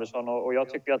Peter Andersson. Och jag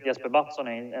tycker att Jesper Mattsson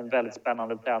är en väldigt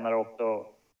spännande tränare också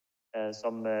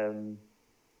som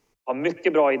har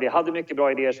mycket bra idéer. Hade mycket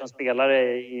bra idéer som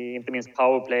spelare i inte minst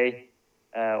powerplay.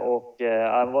 Och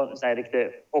han var en sån här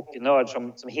riktig hockeynörd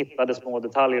som hittade små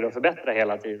detaljer och förbättra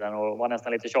hela tiden och var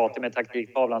nästan lite tjatig med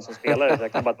taktiktavlan som spelare. Så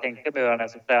jag kan bara tänka mig hur han är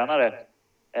som tränare.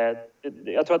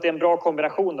 Jag tror att det är en bra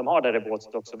kombination de har där i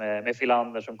Båstad också med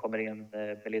Filander som kom in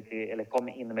med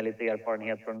lite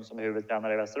erfarenhet som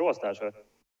huvudtränare i Västerås där. Så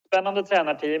spännande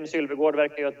tränarteam. Sylvegård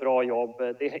verkar göra ett bra jobb.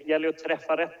 Det gäller ju att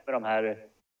träffa rätt med de här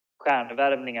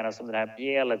stjärnvärvningarna som den här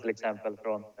Biele till exempel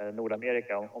från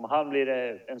Nordamerika. Om han blir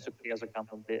en succé så kan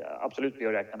de absolut bli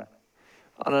att räkna med.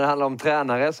 Ja, när det handlar om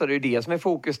tränare så är det ju det som är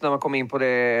fokus när man kommer in på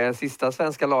det sista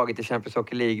svenska laget i Champions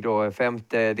Hockey League då,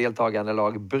 5:e deltagande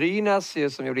lag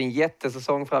Brynäs som gjorde en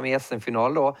jättesäsong fram i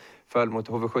SM-final då, föll mot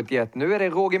HV71. Nu är det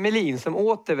Roger Melin som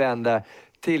återvänder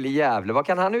till Gävle. Vad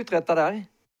kan han uträtta där,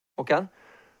 Håkan?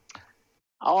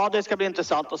 Ja, det ska bli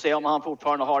intressant att se om han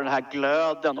fortfarande har den här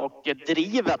glöden och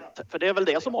drivet. För det är väl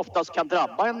det som oftast kan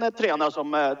drabba en tränare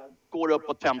som går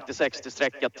uppåt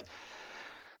 50-60-strecket.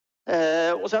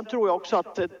 Och sen tror jag också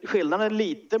att skillnaden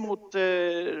lite mot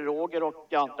Roger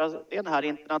och andra är den här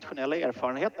internationella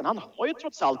erfarenheten. Han har ju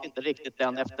trots allt inte riktigt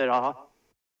den efter att ha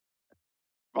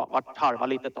varit harva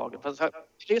lite tag. För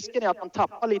risken är att man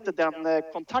tappar lite den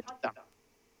kontakten.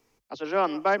 Alltså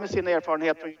Rönnberg med sin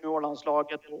erfarenhet från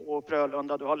juniorlandslaget och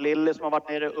Frölunda. Du har Lilly som har varit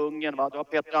nere i Ungern. Va? Du har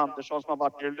Peter Andersson som har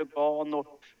varit nere i Lugano.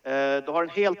 Du har en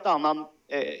helt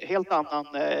annan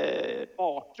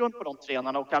bakgrund på de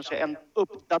tränarna och kanske en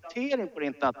uppdatering på det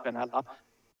internationella.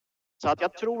 Så att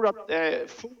jag tror att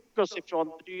fokus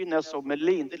ifrån Brynäs och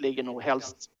Melin, det ligger nog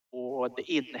helst på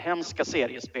det inhemska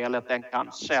seriespelet än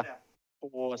kanske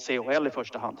på CHL i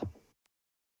första hand.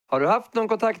 Har du haft någon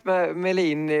kontakt med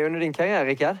Melin under din karriär,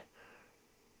 Rickard?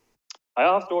 Ja, jag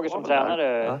har haft Roger som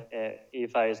tränare i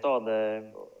Färjestad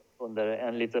under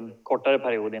en lite kortare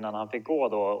period innan han fick gå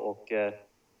då. Och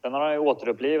sen har han ju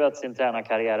återupplivat sin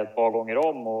tränarkarriär ett par gånger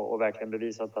om och verkligen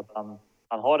bevisat att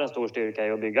han har en stor styrka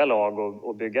i att bygga lag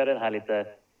och bygga den här lite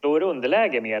stor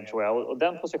underläge mer, tror jag. Och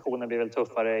den positionen blir väl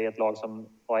tuffare i ett lag som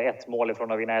har ett mål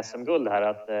ifrån att vinna SM-guld här.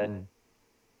 Att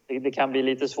det kan bli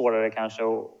lite svårare kanske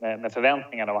med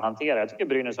förväntningarna att hantera. Jag tycker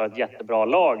Brynäs har ett jättebra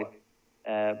lag.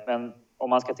 Men om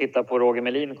man ska titta på Roger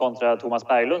Melin kontra Thomas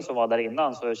Berglund som var där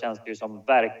innan, så känns det ju som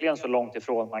verkligen så långt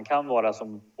ifrån man kan vara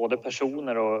som både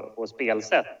personer och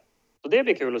spelsätt. Så det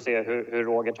blir kul att se hur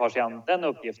Roger tar sig an den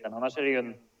uppgiften. Annars är det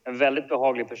ju en väldigt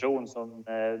behaglig person som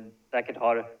säkert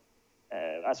har...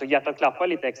 alltså hjärtat klappar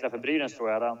lite extra för Brynäs, tror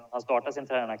jag. Han startade sin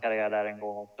tränarkarriär där en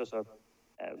gång också. Så,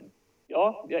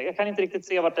 ja, jag kan inte riktigt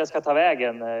se vart det ska ta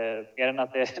vägen. Mer än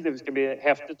att det ska bli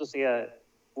häftigt att se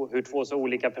hur två så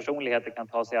olika personligheter kan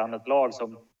ta sig an ett lag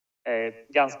som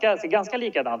ser ganska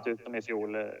likadant ut som i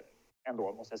fjol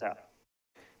ändå, måste jag säga.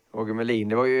 Roger Melin,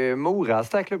 det var ju Moras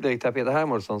där klubbdirektör Peter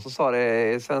Hermansson som sa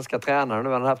det, svenska tränare, nu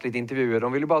har han haft lite intervjuer.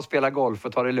 De vill ju bara spela golf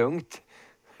och ta det lugnt.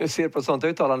 Hur ser du på ett sånt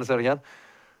uttalande, Södergren?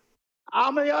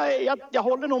 Ja, men jag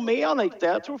håller nog med Annika.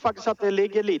 Jag tror faktiskt att det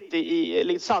ligger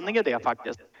lite sanning i det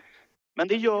faktiskt. Men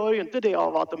det gör ju inte det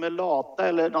av att de är lata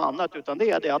eller något annat, utan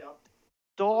det är det att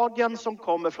dagen som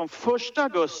kommer från 1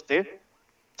 augusti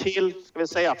till, ska vi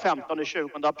säga,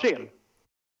 15-20 april,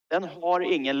 den har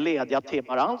ingen lediga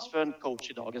timmar alls för en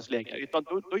coach i dagens läge. Utan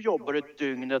då jobbar du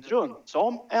dygnet runt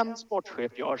som en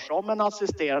sportchef gör, som en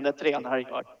assisterande tränare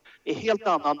gör. Det är helt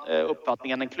annan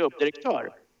uppfattning än en klubbdirektör.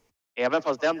 Även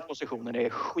fast den positionen är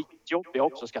skitjobbig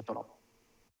också, ska jag tala om.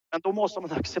 Men då måste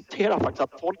man acceptera faktiskt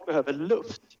att folk behöver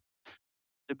luft.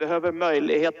 Du behöver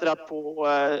möjligheter att få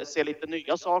se lite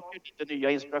nya saker, lite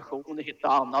nya inspirationer, hitta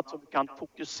annat som du kan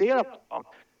fokusera på.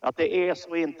 Att det är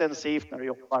så intensivt när du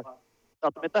jobbar.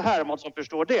 Att om inte Hermansson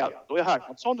förstår det, då är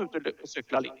Hermansson ute och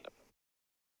cyklar lite.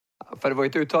 För det var ju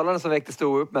ett uttalande som väckte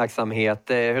stor uppmärksamhet.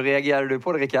 Hur reagerar du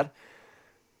på det, Rickard?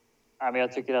 Ja, men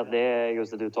jag tycker att det är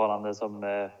just ett uttalande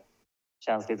som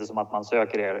känns lite som att man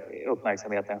söker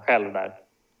uppmärksamheten själv där.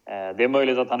 Det är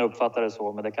möjligt att han uppfattar det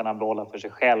så, men det kan han behålla för sig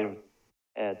själv,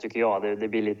 tycker jag. Det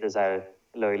blir lite så här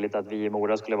löjligt att vi i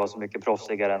Mora skulle vara så mycket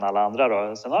proffsigare än alla andra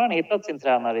då. Sen har han hittat sin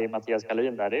tränare i Mattias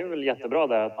Kalin där. Det är väl jättebra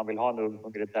där att man vill ha en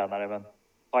ung tränare, men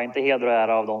ta inte heder och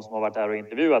ära av de som har varit där och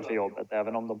intervjuat för jobbet,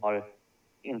 även om de har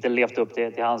inte levt upp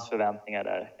till hans förväntningar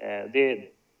där.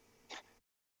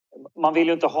 Man vill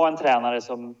ju inte ha en tränare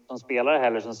som spelare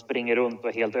heller som springer runt och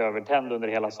är helt övertänd under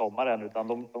hela sommaren, utan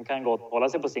de kan gott hålla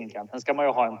sig på sin kant. Sen ska man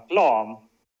ju ha en plan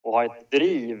och ha ett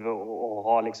driv och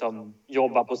ha liksom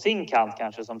jobba på sin kant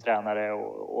kanske som tränare.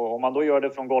 Och om man då gör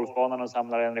det från golfbanan och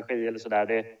samlar energi eller sådär,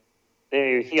 det är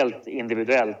ju helt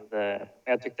individuellt.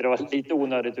 Jag tyckte det var ett lite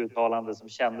onödigt uttalande som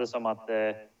kändes som att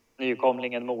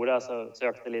nykomlingen Mora så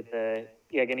sökte lite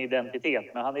egen identitet.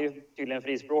 Men han är ju tydligen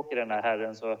frispråkig, den här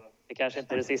herren, så det kanske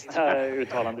inte är det sista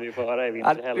uttalande vi får höra i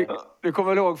vinter heller. Du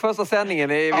kommer ihåg första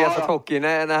sändningen i Viasat Hockey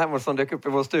när Hermansson dök upp i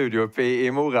vår studio uppe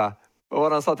i Mora. Vad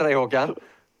var han sa till dig, Håkan?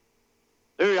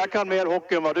 Du, jag kan mer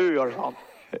hockey än vad du gör, han.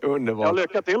 Underbart. Jag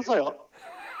lycka till, sa jag.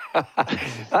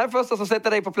 Det här är första som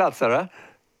sätter dig på plats, eller?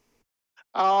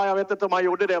 Ja, jag vet inte om han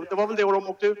gjorde det. Det var väl det år de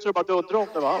åkte ut så det bara dundrade om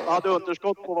det, va? De hade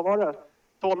underskott på, vad var det?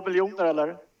 12 miljoner,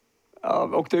 eller? Ja,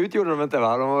 åkte ut gjorde de inte,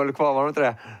 va? De var väl kvar, var de inte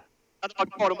det? Ja, de var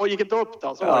kvar, de gick inte upp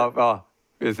då. Så ja,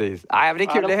 precis. Nej, men det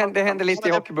är kul. Det händer lite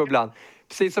i hockeybubblan.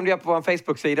 precis som det är på vår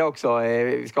Facebook-sida också.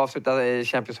 Vi ska avsluta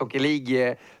Champions Hockey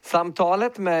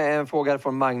League-samtalet med en fråga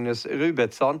från Magnus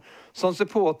Rubetsson. Som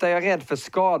supporter är jag rädd för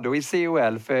skador i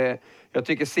CHL, för jag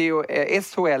tycker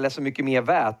SHL är så mycket mer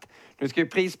värt. Nu ska ju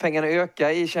prispengarna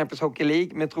öka i Champions Hockey League,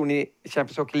 men tror ni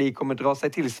Champions Hockey League kommer dra sig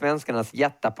till svenskarnas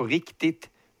hjärta på riktigt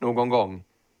någon gång?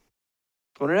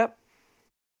 Tror ni det?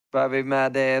 Börjar vi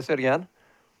med Södergren?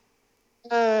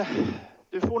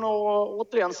 Du får nog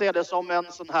återigen se det som en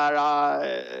sån här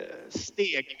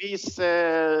stegvis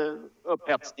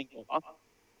upphetsning. Va?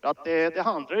 För att det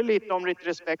handlar ju lite om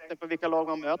respekten för vilka lag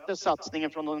man möter, satsningen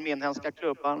från de inhemska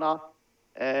klubbarna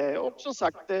och som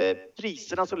sagt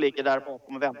priserna som ligger där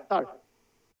bakom och väntar.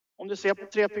 Om du ser på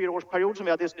 3-4 års period som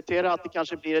vi har diskuterat, att det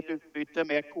kanske blir ett utbyte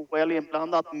med KHL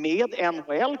inblandat, med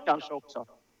NHL kanske också.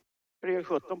 För det är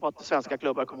 17 på att svenska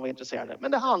klubbar kommer att vara intresserade.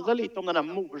 Men det handlar lite om den här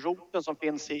moroten som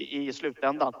finns i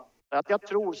slutändan. Att jag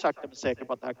tror sakta men säkert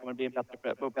på att det här kommer att bli en bättre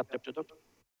produkt.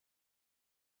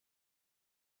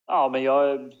 Ja, men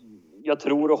jag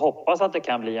tror och hoppas att det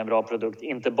kan bli en bra produkt.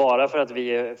 Inte bara för att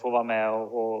vi får vara med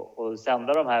och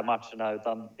sända de här matcherna,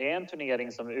 utan det är en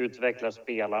turnering som utvecklar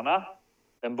spelarna.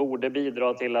 Den borde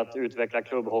bidra till att utveckla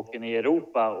klubbhockeyn i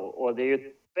Europa. Och det är ju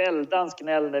ett väldans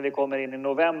gnäll när vi kommer in i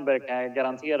november, kan jag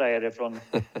garantera er det från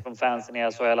fansen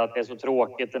i SHL, att det är så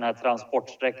tråkigt den här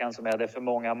transportsträckan som är det för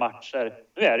många matcher.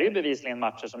 Nu är det ju bevisligen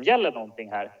matcher som gäller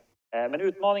någonting här. Men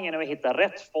utmaningen är att hitta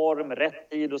rätt form, rätt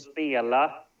tid att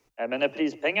spela. Men när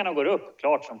prispengarna går upp,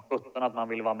 klart som 17 att man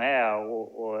vill vara med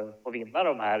och vinna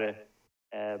de här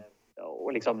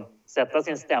och liksom sätta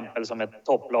sin stämpel som ett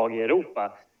topplag i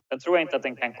Europa. Sen tror jag inte att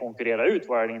den kan konkurrera ut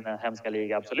vår inhemska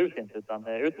liga, absolut inte. Utan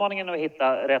utmaningen är att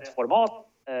hitta rätt format.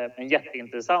 Men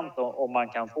jätteintressant om man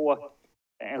kan få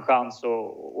en chans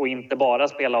och inte bara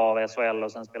spela av SHL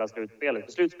och sen spela slutspelet.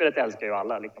 För slutspelet älskar ju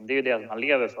alla. Liksom. Det är ju det man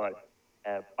lever för.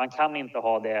 Man kan inte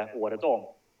ha det året om.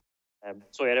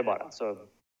 Så är det bara. Så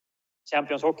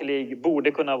Champions Hockey League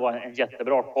borde kunna vara en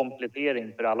jättebra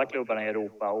komplettering för alla klubbarna i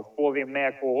Europa. Och får vi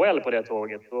med KHL på det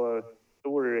tåget,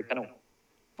 då är det kanon.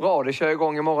 Bra, det kör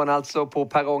igång imorgon alltså på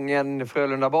perrongen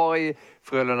Frölunda-Borg.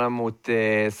 Frölunda mot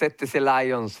ZTC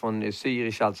Lions från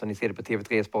Zürich. Alltså ni ser det på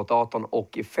TV3 Sport 18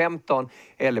 och 15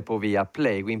 eller på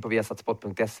Viaplay. Gå in på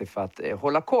viasatsport.se för att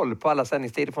hålla koll på alla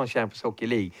sändningstider från Champions Hockey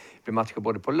League. Det blir matcher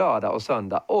både på lördag och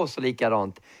söndag och så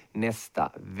likadant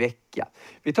nästa vecka.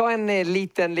 Vi tar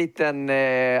en liten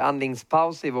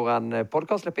andningspaus i våran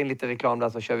podcast. Släpper in lite reklam där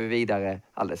så kör vi vidare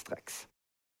alldeles strax.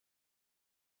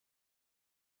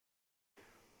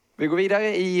 Vi går vidare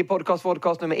i podcast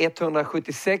nummer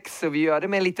 176 och vi gör det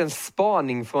med en liten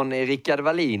spaning från Rickard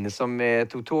Wallin som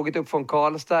tog tåget upp från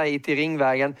Karlstad till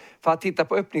Ringvägen för att titta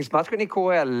på öppningsmatchen i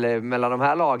KHL mellan de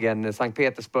här lagen, Sankt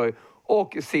Petersburg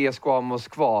och CSKA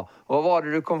Moskva. Och vad var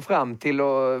det du kom fram till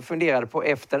och funderade på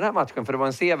efter den här matchen? För det var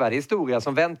en sevärd historia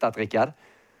som väntat, Rickard.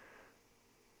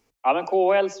 Ja, men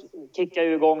KHL kickar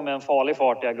ju igång med en farlig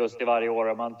fart i augusti varje år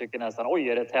och man tycker nästan, oj,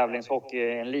 är det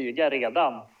tävlingshockey, en liga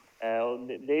redan?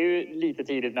 Det är ju lite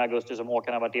tidigt med augusti som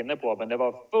Håkan har varit inne på, men det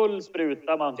var full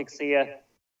spruta. Man fick se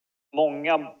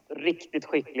många riktigt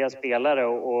skickliga spelare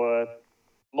och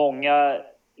många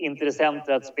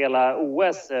intressenter att spela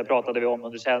OS pratade vi om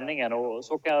under sändningen och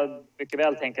så kan jag mycket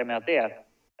väl tänka mig att det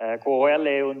är. KHL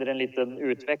är under en liten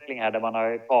utveckling här där man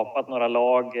har kapat några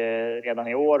lag redan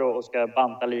i år och ska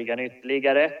banta ligan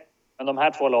ytterligare. Men de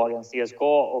här två lagen,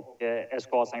 CSKA och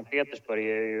SKA Sankt Petersburg,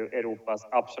 är ju Europas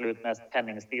absolut mest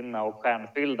penningstinna och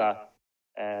stjärnfyllda.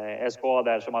 SKA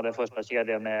där som hade första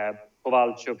kedjan med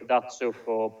Kovalchuk, Datsuk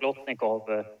och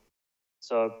Plotnikov.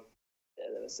 Så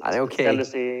ställde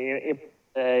sig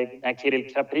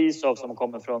Kirill Kaprizov som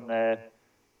kommer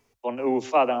från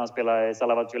Ufa där han spelar i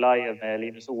Salavat Julajev med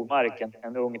Linus Omark.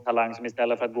 En ung talang som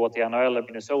istället för att gå till NHL och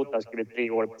Minnesota skrivit 3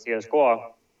 år på CSKA.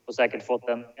 Och säkert fått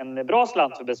en bra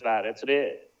slant för besväret. Så det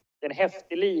är en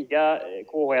häftig liga,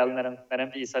 KHL, när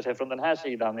den visar sig från den här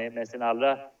sidan med sin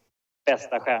allra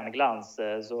bästa stjärnglans.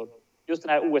 Så just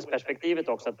det här OS-perspektivet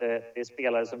också, att det är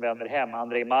spelare som vänder hem.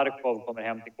 Andrei Markov kommer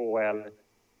hem till KHL.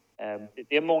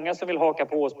 Det är många som vill haka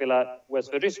på och spela OS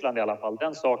för Ryssland i alla fall.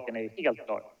 Den saken är helt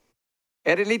klar.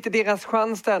 Är det lite deras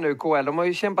chans där nu, KHL? De har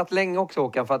ju kämpat länge också,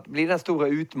 Håkan, för att bli den stora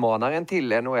utmanaren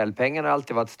till NHL. Pengarna har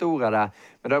alltid varit stora där.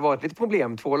 Men det har varit lite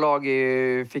problem. 2 lag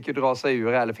fick ju dra sig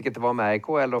ur eller fick inte vara med i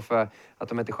KHL då för att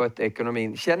de inte skötte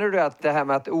ekonomin. Känner du att det här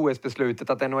med att OS-beslutet,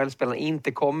 att NHL-spelarna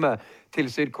inte kommer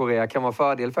till Sydkorea kan vara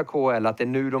fördel för KHL? Att det är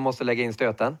nu de måste lägga in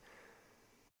stöten?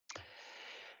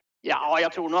 Ja,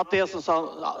 jag tror nog att det är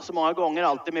så många gånger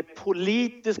alltid med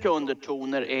politiska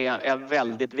undertoner är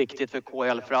väldigt viktigt för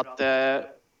KHL. För att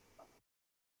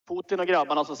Putin och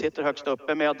grabbarna som sitter högst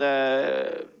uppe med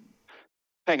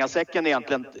pengasäcken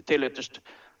egentligen till ytterst.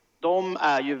 De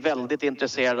är ju väldigt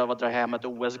intresserade av att dra hem ett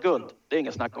OS-guld. Det är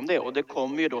inget snack om det. Och det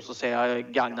kommer ju då så att säga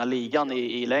gagna ligan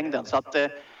i längden. Så att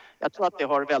jag tror att det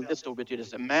har väldigt stor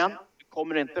betydelse. Men vi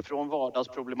kommer inte från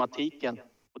vardagsproblematiken.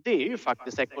 Och det är ju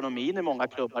faktiskt ekonomin i många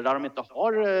klubbar där de inte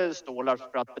har stålar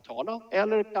för att betala.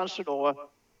 Eller kanske då,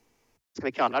 ska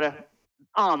vi kalla det,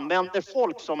 använder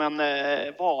folk som en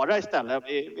vara istället.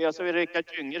 Vi har sett Rickard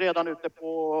Gynge redan ute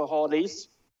på hal is.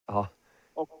 Ja.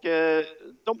 Och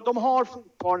de har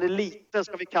fortfarande lite,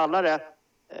 ska vi kalla det,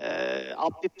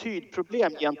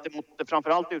 attitydproblem gentemot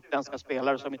framförallt utländska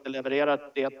spelare som inte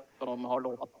levererar det som de har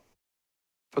lovat.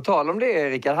 På tal om det,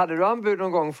 Rickard, hade du anbud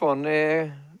någon gång från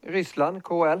Ryssland,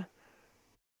 KHL?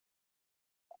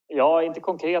 Ja, inte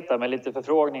konkreta, men lite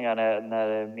förfrågningar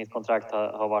när mitt kontrakt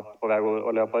har varit på väg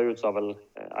att löpa ut, så har väl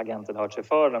agenten hört sig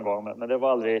för någon gång. Men det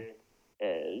var aldrig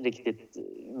riktigt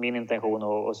min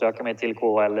intention att söka mig till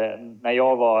KHL. När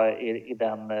jag var i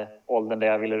den åldern där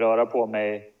jag ville röra på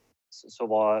mig så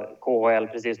var KHL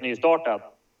precis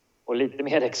nystartat. Och lite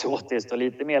mer exotiskt och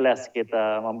lite mer läskigt.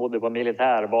 Man bodde på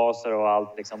militärbaser och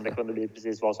allt. Liksom, det kunde bli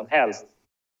precis vad som helst.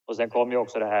 Och sen kom ju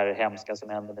också det här hemska som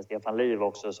hände med Stefan Liv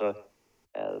också. Så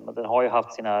den har ju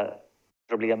haft sina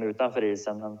problem utanför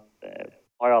isen. Men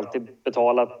har ju alltid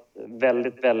betalat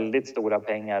väldigt, väldigt stora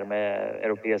pengar med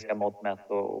europeiska mått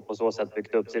mätt och på så sätt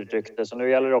byggt upp sitt rykte. Så nu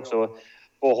gäller det också att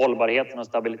få hållbarheten och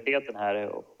stabiliteten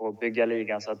här och bygga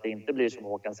ligan så att det inte blir som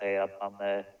Håkan säger, att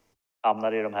man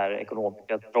hamnar i de här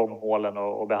ekonomiska trånghålen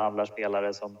och behandlar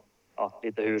spelare som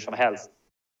lite hur som helst.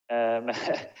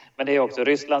 Men det är också,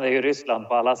 Ryssland är ju Ryssland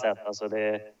på alla sätt. Alltså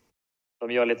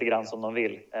de gör lite grann som de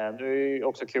vill. Nu är det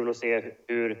också kul att se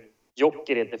hur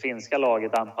Jokerit, det finska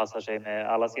laget, anpassar sig med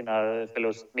alla sina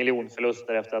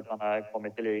miljonförluster efter att man har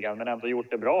kommit till ligan. Men ändå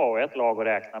gjort det bra och ett lag att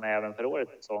räkna med även för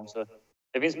årets säsong. Så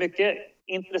det finns mycket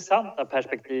intressanta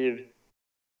perspektiv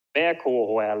med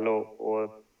KHL och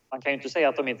man kan ju inte säga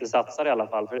att de inte satsar i alla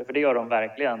fall. För det gör de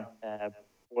verkligen.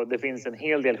 Och det finns en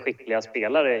hel del skickliga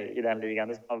spelare i den ligan,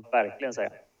 det ska man verkligen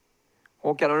säga.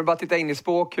 Håkan, om du bara tittar in i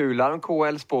spåkulan,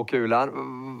 KHL-spåkulan.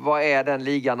 Vad är den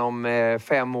ligan om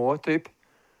 5 år typ?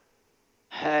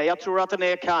 Jag tror att den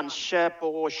är kanske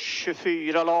på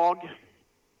 24 lag.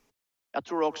 Jag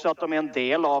tror också att de är en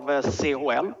del av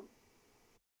CHL.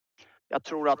 Jag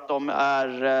tror att de är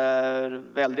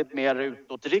väldigt mer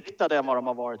utåtriktade än vad de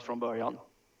har varit från början.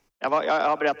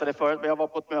 Jag berättade förut, men jag var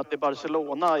på ett möte i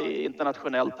Barcelona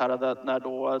internationellt här när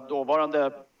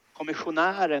dåvarande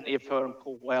kommissionären för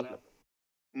KHL,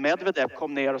 Medvedev,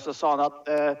 kom ner och så sa han att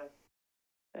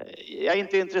jag är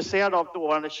inte intresserad av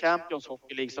dåvarande Champions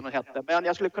Hockey League som den hette, men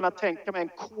jag skulle kunna tänka mig en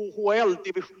KHL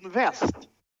Division Väst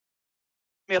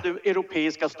med de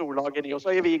europeiska storlagen i, och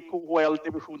så är vi KHL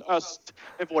Division Öst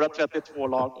med våra 32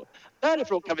 lag.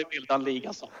 Därifrån kan vi bilda en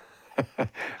liga så.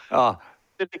 Ja.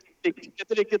 Det är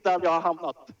inte riktigt där vi har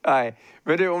hamnat. Nej,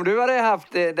 men du, om du hade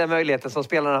haft den möjligheten som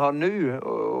spelarna har nu,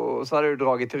 och så hade du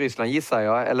dragit till Ryssland, gissar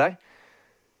jag, eller?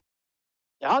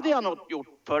 Det hade jag nog gjort,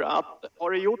 för att har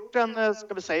du gjort en,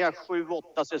 ska vi säga,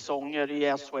 7-8 säsonger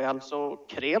i SHL så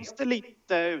krävs det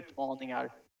lite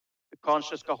utmaningar. Du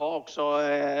kanske ska ha också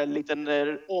en liten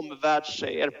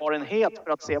omvärldserfarenhet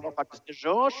för att se vad faktiskt det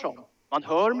rör sig om. Man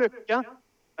hör mycket,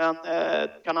 men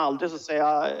kan aldrig så att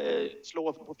säga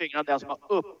slå på fingrarna den som har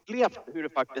upplevt hur det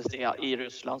faktiskt är i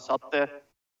Ryssland. Så att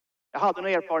jag hade en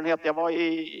erfarenhet. Jag var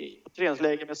på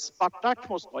träningsläger med Spartak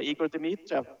Moskva, Igor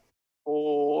Dimitrov,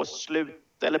 på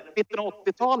mitten av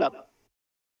 80-talet.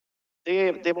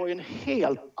 Det var ju en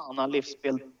helt annan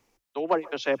livsbild. Då var det i och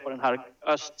för sig på den här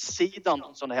östsidan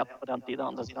som det hette på den tiden,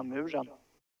 andra sidan muren.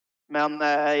 Men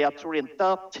jag tror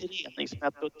inte att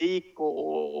träningsmetodik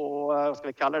och vad ska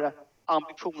vi kalla det,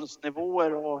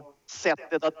 ambitionsnivåer och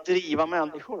sättet att driva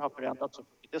människor har förändrats.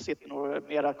 Det sitter nog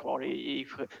mera kvar i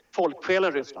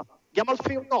folksjälen Ryssland. Gammalt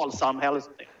feodalsamhälle.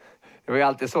 Det var ju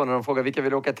alltid så när de frågade vilka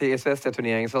vill åka till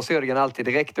SVT-turnering, så Sörgen alltid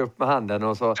direkt upp med handen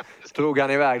och så drog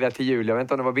han iväg där till jul. Jag vet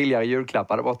inte om det var billigare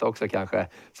julklappar där borta också kanske.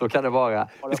 Så kan det vara.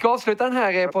 Vi ska avsluta den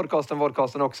här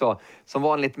podcasten också som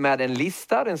vanligt med en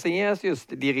lista. Den signeras just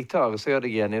direktör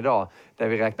Södergren idag, där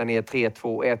vi räknar ner 3,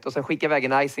 2, 1 och sen skickar iväg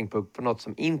en icingpuck på något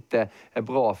som inte är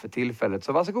bra för tillfället.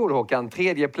 Så varsågod Håkan,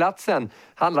 3:e platsen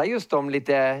handlar just om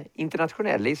lite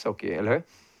internationell ishockey, eller hur?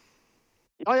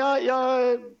 Ja,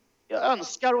 jag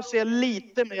önskar att se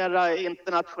lite mer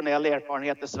internationell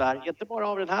erfarenhet i Sverige. Inte bara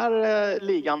av den här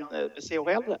ligan,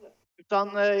 CHL.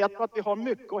 Utan jag tror att vi har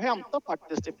mycket att hämta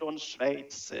faktiskt ifrån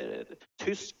Schweiz,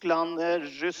 Tyskland,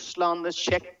 Ryssland,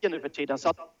 Tjeckien nu för tiden. Så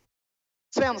att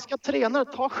svenska tränare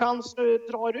tar chansen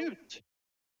och drar ut.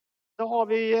 Då har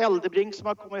vi Eldebrink som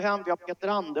har kommit hem. Vi har Peter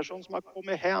Andersson som har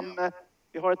kommit hem.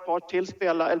 Vi har ett par till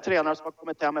tränare som har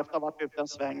kommit hem efter att ha varit ute en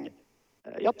sväng.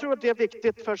 Jag tror att det är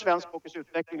viktigt för svensk hockeys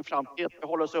utveckling i framtiden att vi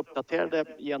håller oss uppdaterade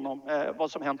genom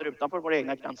vad som händer utanför våra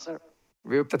egna gränser.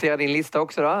 Vi uppdaterar din lista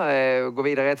också då. Gå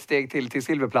vidare ett steg till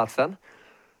silverplatsen.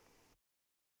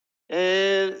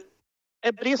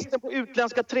 Är bristen på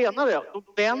utländska tränare, då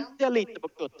vänder jag lite på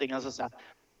kuttingen. Så att säga.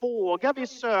 Vågar vi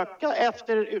söka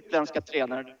efter utländska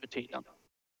tränare nu för tiden?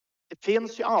 Det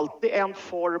finns ju alltid en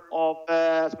form av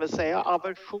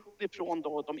aversion ifrån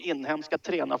då de inhemska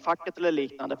tränarfacket eller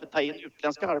liknande för att ta in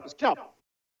utländska arbetskraft.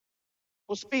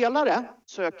 Och spelare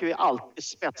söker vi alltid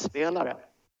spetsspelare.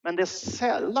 Men det är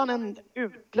sällan en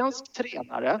utländsk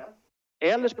tränare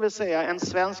eller ska vi säga en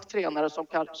svensk tränare som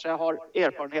kanske har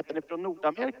erfarenheten från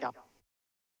Nordamerika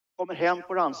kommer hem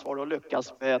på ansvar och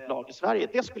lyckas med ett lag i Sverige.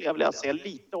 Det skulle jag vilja se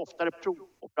lite oftare prov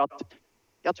på. För att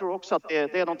jag tror också att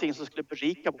det är någonting som skulle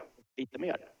berika lite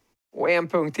mer. Och en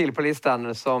punkt till på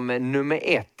listan som nummer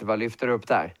 1. Vad lyfter du upp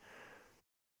där?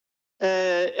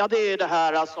 Ja, det är det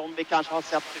här som vi kanske har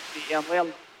sett i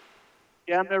NHL.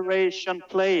 Generation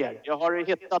player. Jag har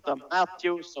hittat en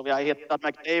Matthews och vi har hittat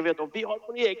McDavid och vi har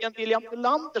vår egen William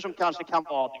Nylander som kanske kan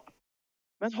vara det.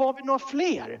 Men har vi några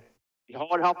fler? Vi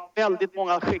har haft väldigt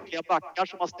många skickliga backar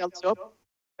som har ställts upp.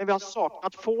 Men vi har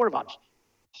saknat forwards.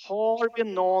 Har vi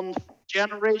någon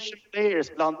generation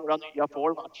players bland våra nya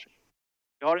forwards?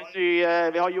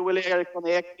 Vi har Joel Eriksson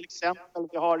Ek till exempel.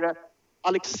 Vi har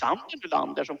Alexander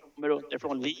Nylander som kommer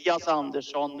underifrån. Lias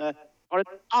Andersson. Vi har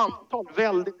ett antal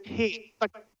väldigt heta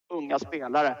unga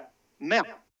spelare. Men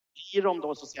blir de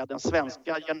då så att säga den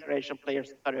svenska generation players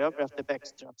tar över efter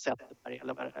Bäckström sättet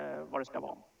eller vad det ska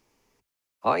vara.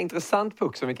 Ja, intressant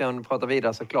puck som vi kan prata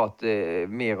vidare såklart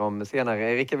mer om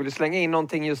senare. Rickard, vill du slänga in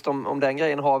någonting just om den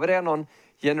grejen? Har vi det? Någon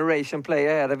generation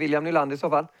player? Är det William Nylander i så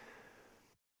fall?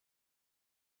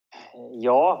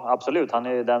 Ja, absolut. Han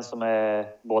är ju den som är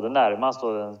både närmast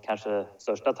och den kanske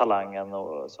största talangen.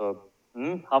 Och så,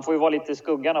 han får ju vara lite i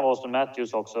skuggan av Auston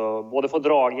Matthews också. Både få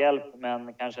draghjälp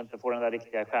men kanske inte få den där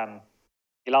riktiga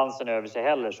stjärnglansen över sig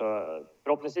heller. Så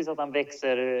förhoppningsvis att han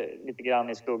växer lite grann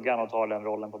i skuggan och tar den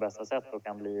rollen på bästa sätt och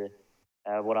kan bli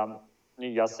våran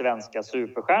nya svenska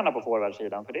superstjärna på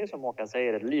forwardsidan. För det är som Håkan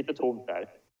säger, ett lite tomt där.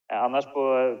 Annars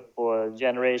på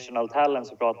generational talent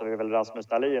så pratar vi väl Rasmus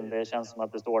Dahlin. Det känns som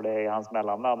att det står det i hans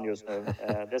mellannamn just nu.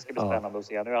 Det ska bli spännande att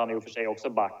se. Nu är han ju för sig också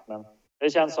back, men det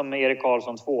känns som Erik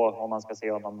Karlsson 2 om man ska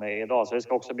se honom idag. Så det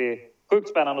ska också bli sjukt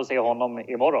spännande att se honom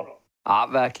imorgon. Ja,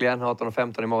 verkligen.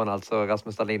 18:15 imorgon alltså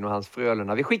Rasmus Dahlin och hans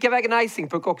Frölunda. Vi skickar iväg en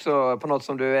icingpuck också på något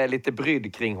som du är lite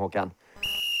brydd kring, Håkan.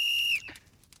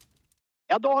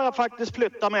 Ja, då har jag faktiskt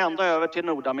flyttat mig ända över till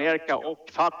Nordamerika och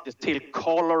faktiskt till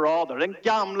Colorado. Den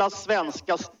gamla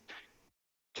svenska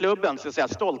klubben, så att säga,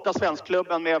 stolta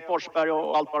svenskklubben med Forsberg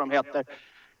och allt vad de heter.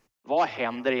 Vad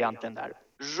händer egentligen där?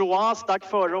 Johan stack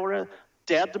förra året.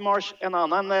 Deadmarsh, en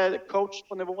annan coach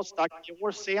på nivå, stack i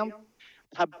år sent.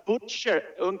 Den här Butcher,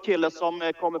 ung kille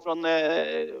som kommer från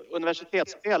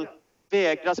universitetsspel,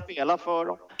 vägrar spela för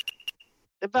dem.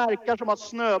 Det verkar som att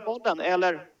snöbollen,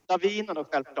 eller lavinen då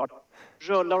självklart,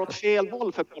 rullar åt fel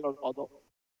håll för Colorado.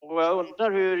 Och jag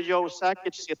undrar hur Joe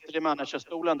Sakic sitter i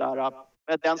managerstolen där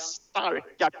med den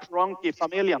starka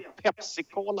Kroenke-familjen,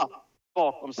 Pepsi-Cola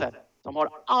bakom sig. Som har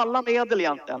alla medel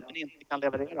egentligen, men inte kan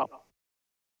leverera.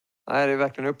 Nej, det är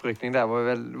verkligen en uppryckning där.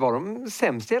 Var de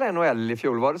sämst i NHL i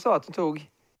fjol? Var det så att de tog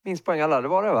minst poäng alla? Det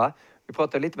var det, va? Vi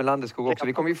pratade lite med Landeskog också.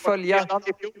 Vi kommer ju följa...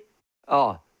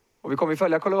 Ja, och vi kommer ju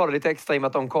följa Colorado lite extra i och med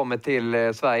att de kommer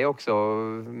till Sverige också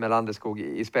med Landeskog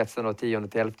i spetsen och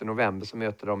 10-11 november så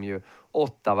möter de ju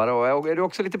Ottawa då. Och är du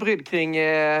också lite brydd kring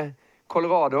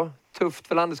Colorado? Tufft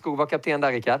för Landeskog var kapten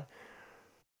där, Rickard.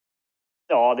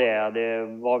 Ja, det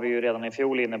var vi ju redan i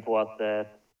fjol inne på att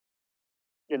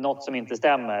det är något som inte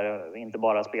stämmer. Inte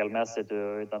bara spelmässigt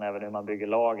utan även hur man bygger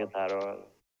laget här och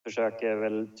försöker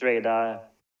väl trada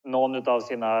någon av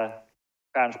sina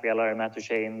stjärnspelare, Matt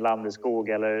Duchene, Landeskog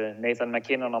eller Nathan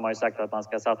McKinnon har man ju sagt att man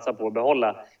ska satsa på att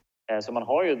behålla. Så man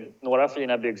har ju några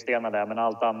fina byggstenar där men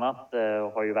allt annat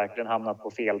har ju verkligen hamnat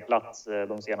på fel plats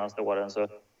de senaste åren. Så,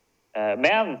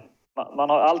 men man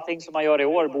har allting som man gör i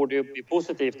år borde ju bli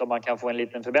positivt om man kan få en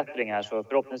liten förbättring här. Så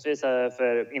förhoppningsvis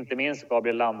för inte minst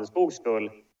Gabriel Landeskogs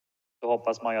skull så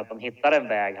hoppas man ju att de hittar en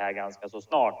väg här ganska så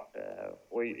snart.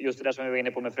 Och just det där som vi var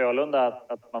inne på med Frölunda,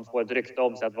 att man får ett rykte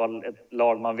om sig att vara ett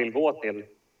lag man vill gå till.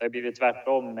 Det har blivit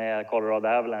tvärtom med Colorado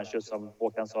Avalanche, just som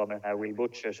Håkan sa med den här Will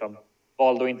Butcher som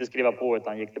valde att inte skriva på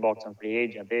utan gick tillbaka som free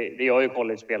agent. Det gör ju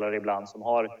college-spelare ibland som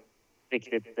har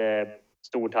riktigt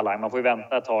stor talang. Man får ju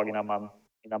vänta ett tag innan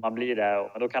man blir det.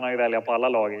 Men då kan han ju välja på alla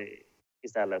lag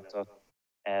istället. Så,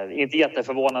 inte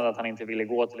jätteförvånad att han inte ville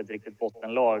gå till ett riktigt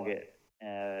bottenlag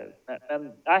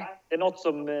Men nej, det är något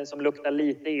som luktar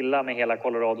lite illa med hela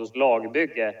Colorados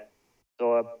lagbygge.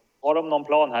 Så har de någon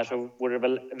plan här så vore det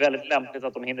väl väldigt lämpligt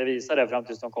att de hinner visa det fram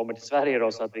tills de kommer till Sverige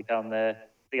då, så att vi kan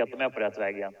se att de är på rätt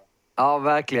väg igen. Ja,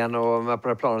 verkligen. Och med på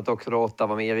det planet också då 8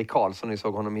 var med Erik Karlsson. Ni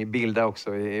såg honom i bilder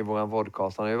också i våran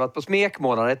podcast. Han har ju varit på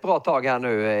smekmånader ett bra tag här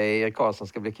nu. Erik Karlsson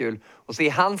ska bli kul att se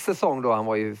hans säsong då. Han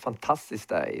var ju fantastisk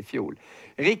där i fjol.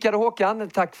 Rickard och Håkan,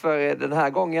 tack för den här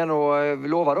gången. Och vi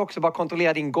lovade också bara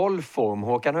kontrollera din golfform.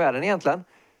 Håkan, hur är den egentligen?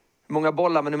 Hur många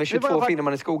bollar med nummer 22 finner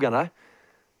man i skogarna?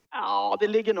 Ja, det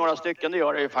ligger några stycken, det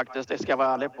gör det ju faktiskt. Det ska jag vara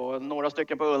ärlig på. Några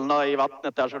stycken på Ullna i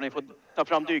vattnet där, så ni får ta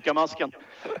fram dykarmasken.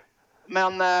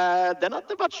 Men den har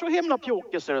inte varit så himla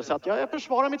pjokig, så att jag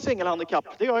försvarar mitt singelhandikapp.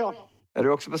 Det gör jag. Är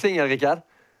du också på singel, Rickard?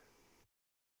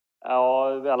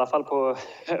 Ja, i alla fall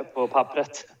på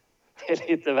pappret. Det är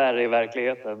lite värre i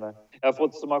verkligheten. Men jag har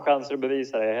fått så många chanser att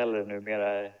bevisa det heller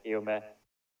numera i och med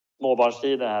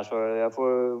småbarnstiden här. Så jag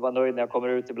får vara nöjd när jag kommer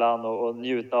ut ibland och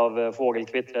njuta av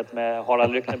fågelkvittret med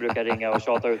Harald Lyckner brukar ringa och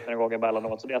tjata ut med en gång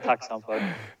emellanåt. Så det är jag tacksam för.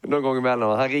 Någon gång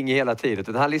emellanåt. Han ringer hela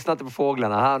tiden. Han lyssnar inte på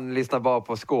fåglarna. Han lyssnar bara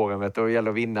på skåren, vet du, och det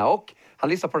gäller att vinna. Och han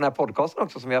lyssnar på den här podcasten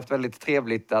också som vi har haft väldigt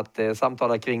trevligt att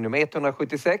samtala kring, nummer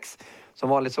 176. Som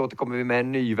vanligt så återkommer vi med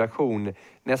en ny version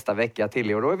nästa vecka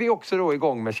till er. Och då är vi också då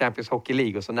igång med Champions Hockey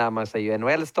League. Och så närmar sig ju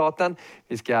NHL-starten.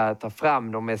 Vi ska ta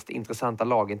fram de mest intressanta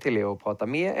lagen till er och prata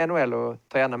med NHL. Och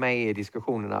ta gärna med i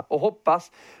diskussionerna. Och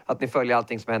hoppas att ni följer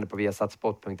allting som händer på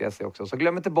viasatsport.se också. Så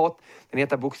glöm inte bort den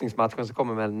heta boxningsmatchen som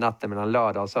kommer med natten mellan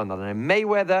lördag och söndag. Den är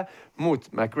Mayweather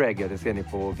mot McGregor. Det ser ni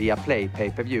på Viaplay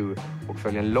Pay-Per-View. Och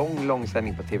följer en lång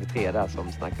sändning på TV3 där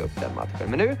som snackar upp den matchen.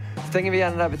 Men nu stänger vi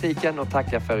igen den här butiken och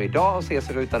tackar för idag. Och ses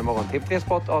i rutan imorgon. TV3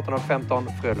 Sport 18:15.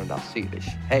 Frölunda Zürich.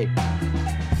 Hej!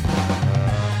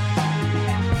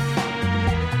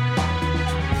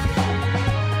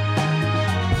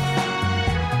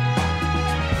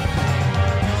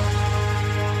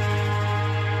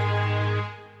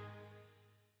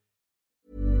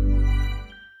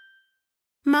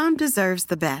 Mom deserves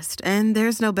the best, and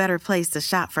there's no better place to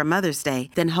shop for Mother's Day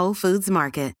than Whole Foods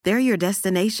Market. They're your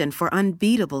destination for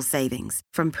unbeatable savings,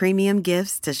 from premium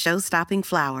gifts to show-stopping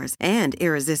flowers and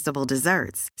irresistible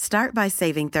desserts. Start by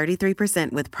saving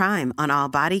 33% with Prime on all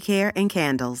body care and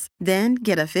candles. Then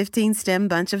get a 15-stem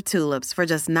bunch of tulips for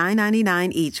just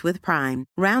 $9.99 each with Prime.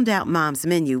 Round out Mom's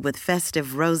menu with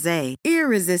festive rosé,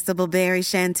 irresistible berry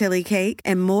chantilly cake,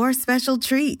 and more special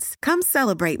treats. Come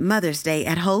celebrate Mother's Day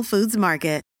at Whole Foods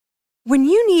Market. When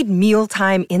you need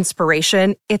mealtime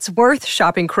inspiration, it's worth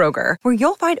shopping Kroger, where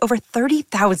you'll find over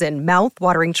 30,000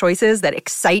 mouth-watering choices that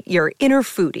excite your inner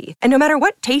foodie. And no matter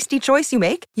what tasty choice you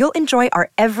make, you'll enjoy our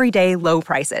everyday low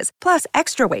prices, plus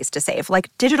extra ways to save,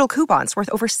 like digital coupons worth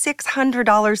over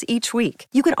 $600 each week.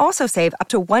 You can also save up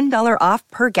to $1 off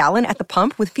per gallon at the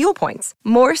pump with fuel points.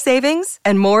 More savings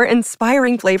and more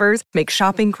inspiring flavors make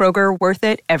shopping Kroger worth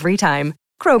it every time.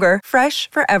 Kroger, fresh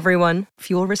for everyone.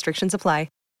 Fuel restrictions apply.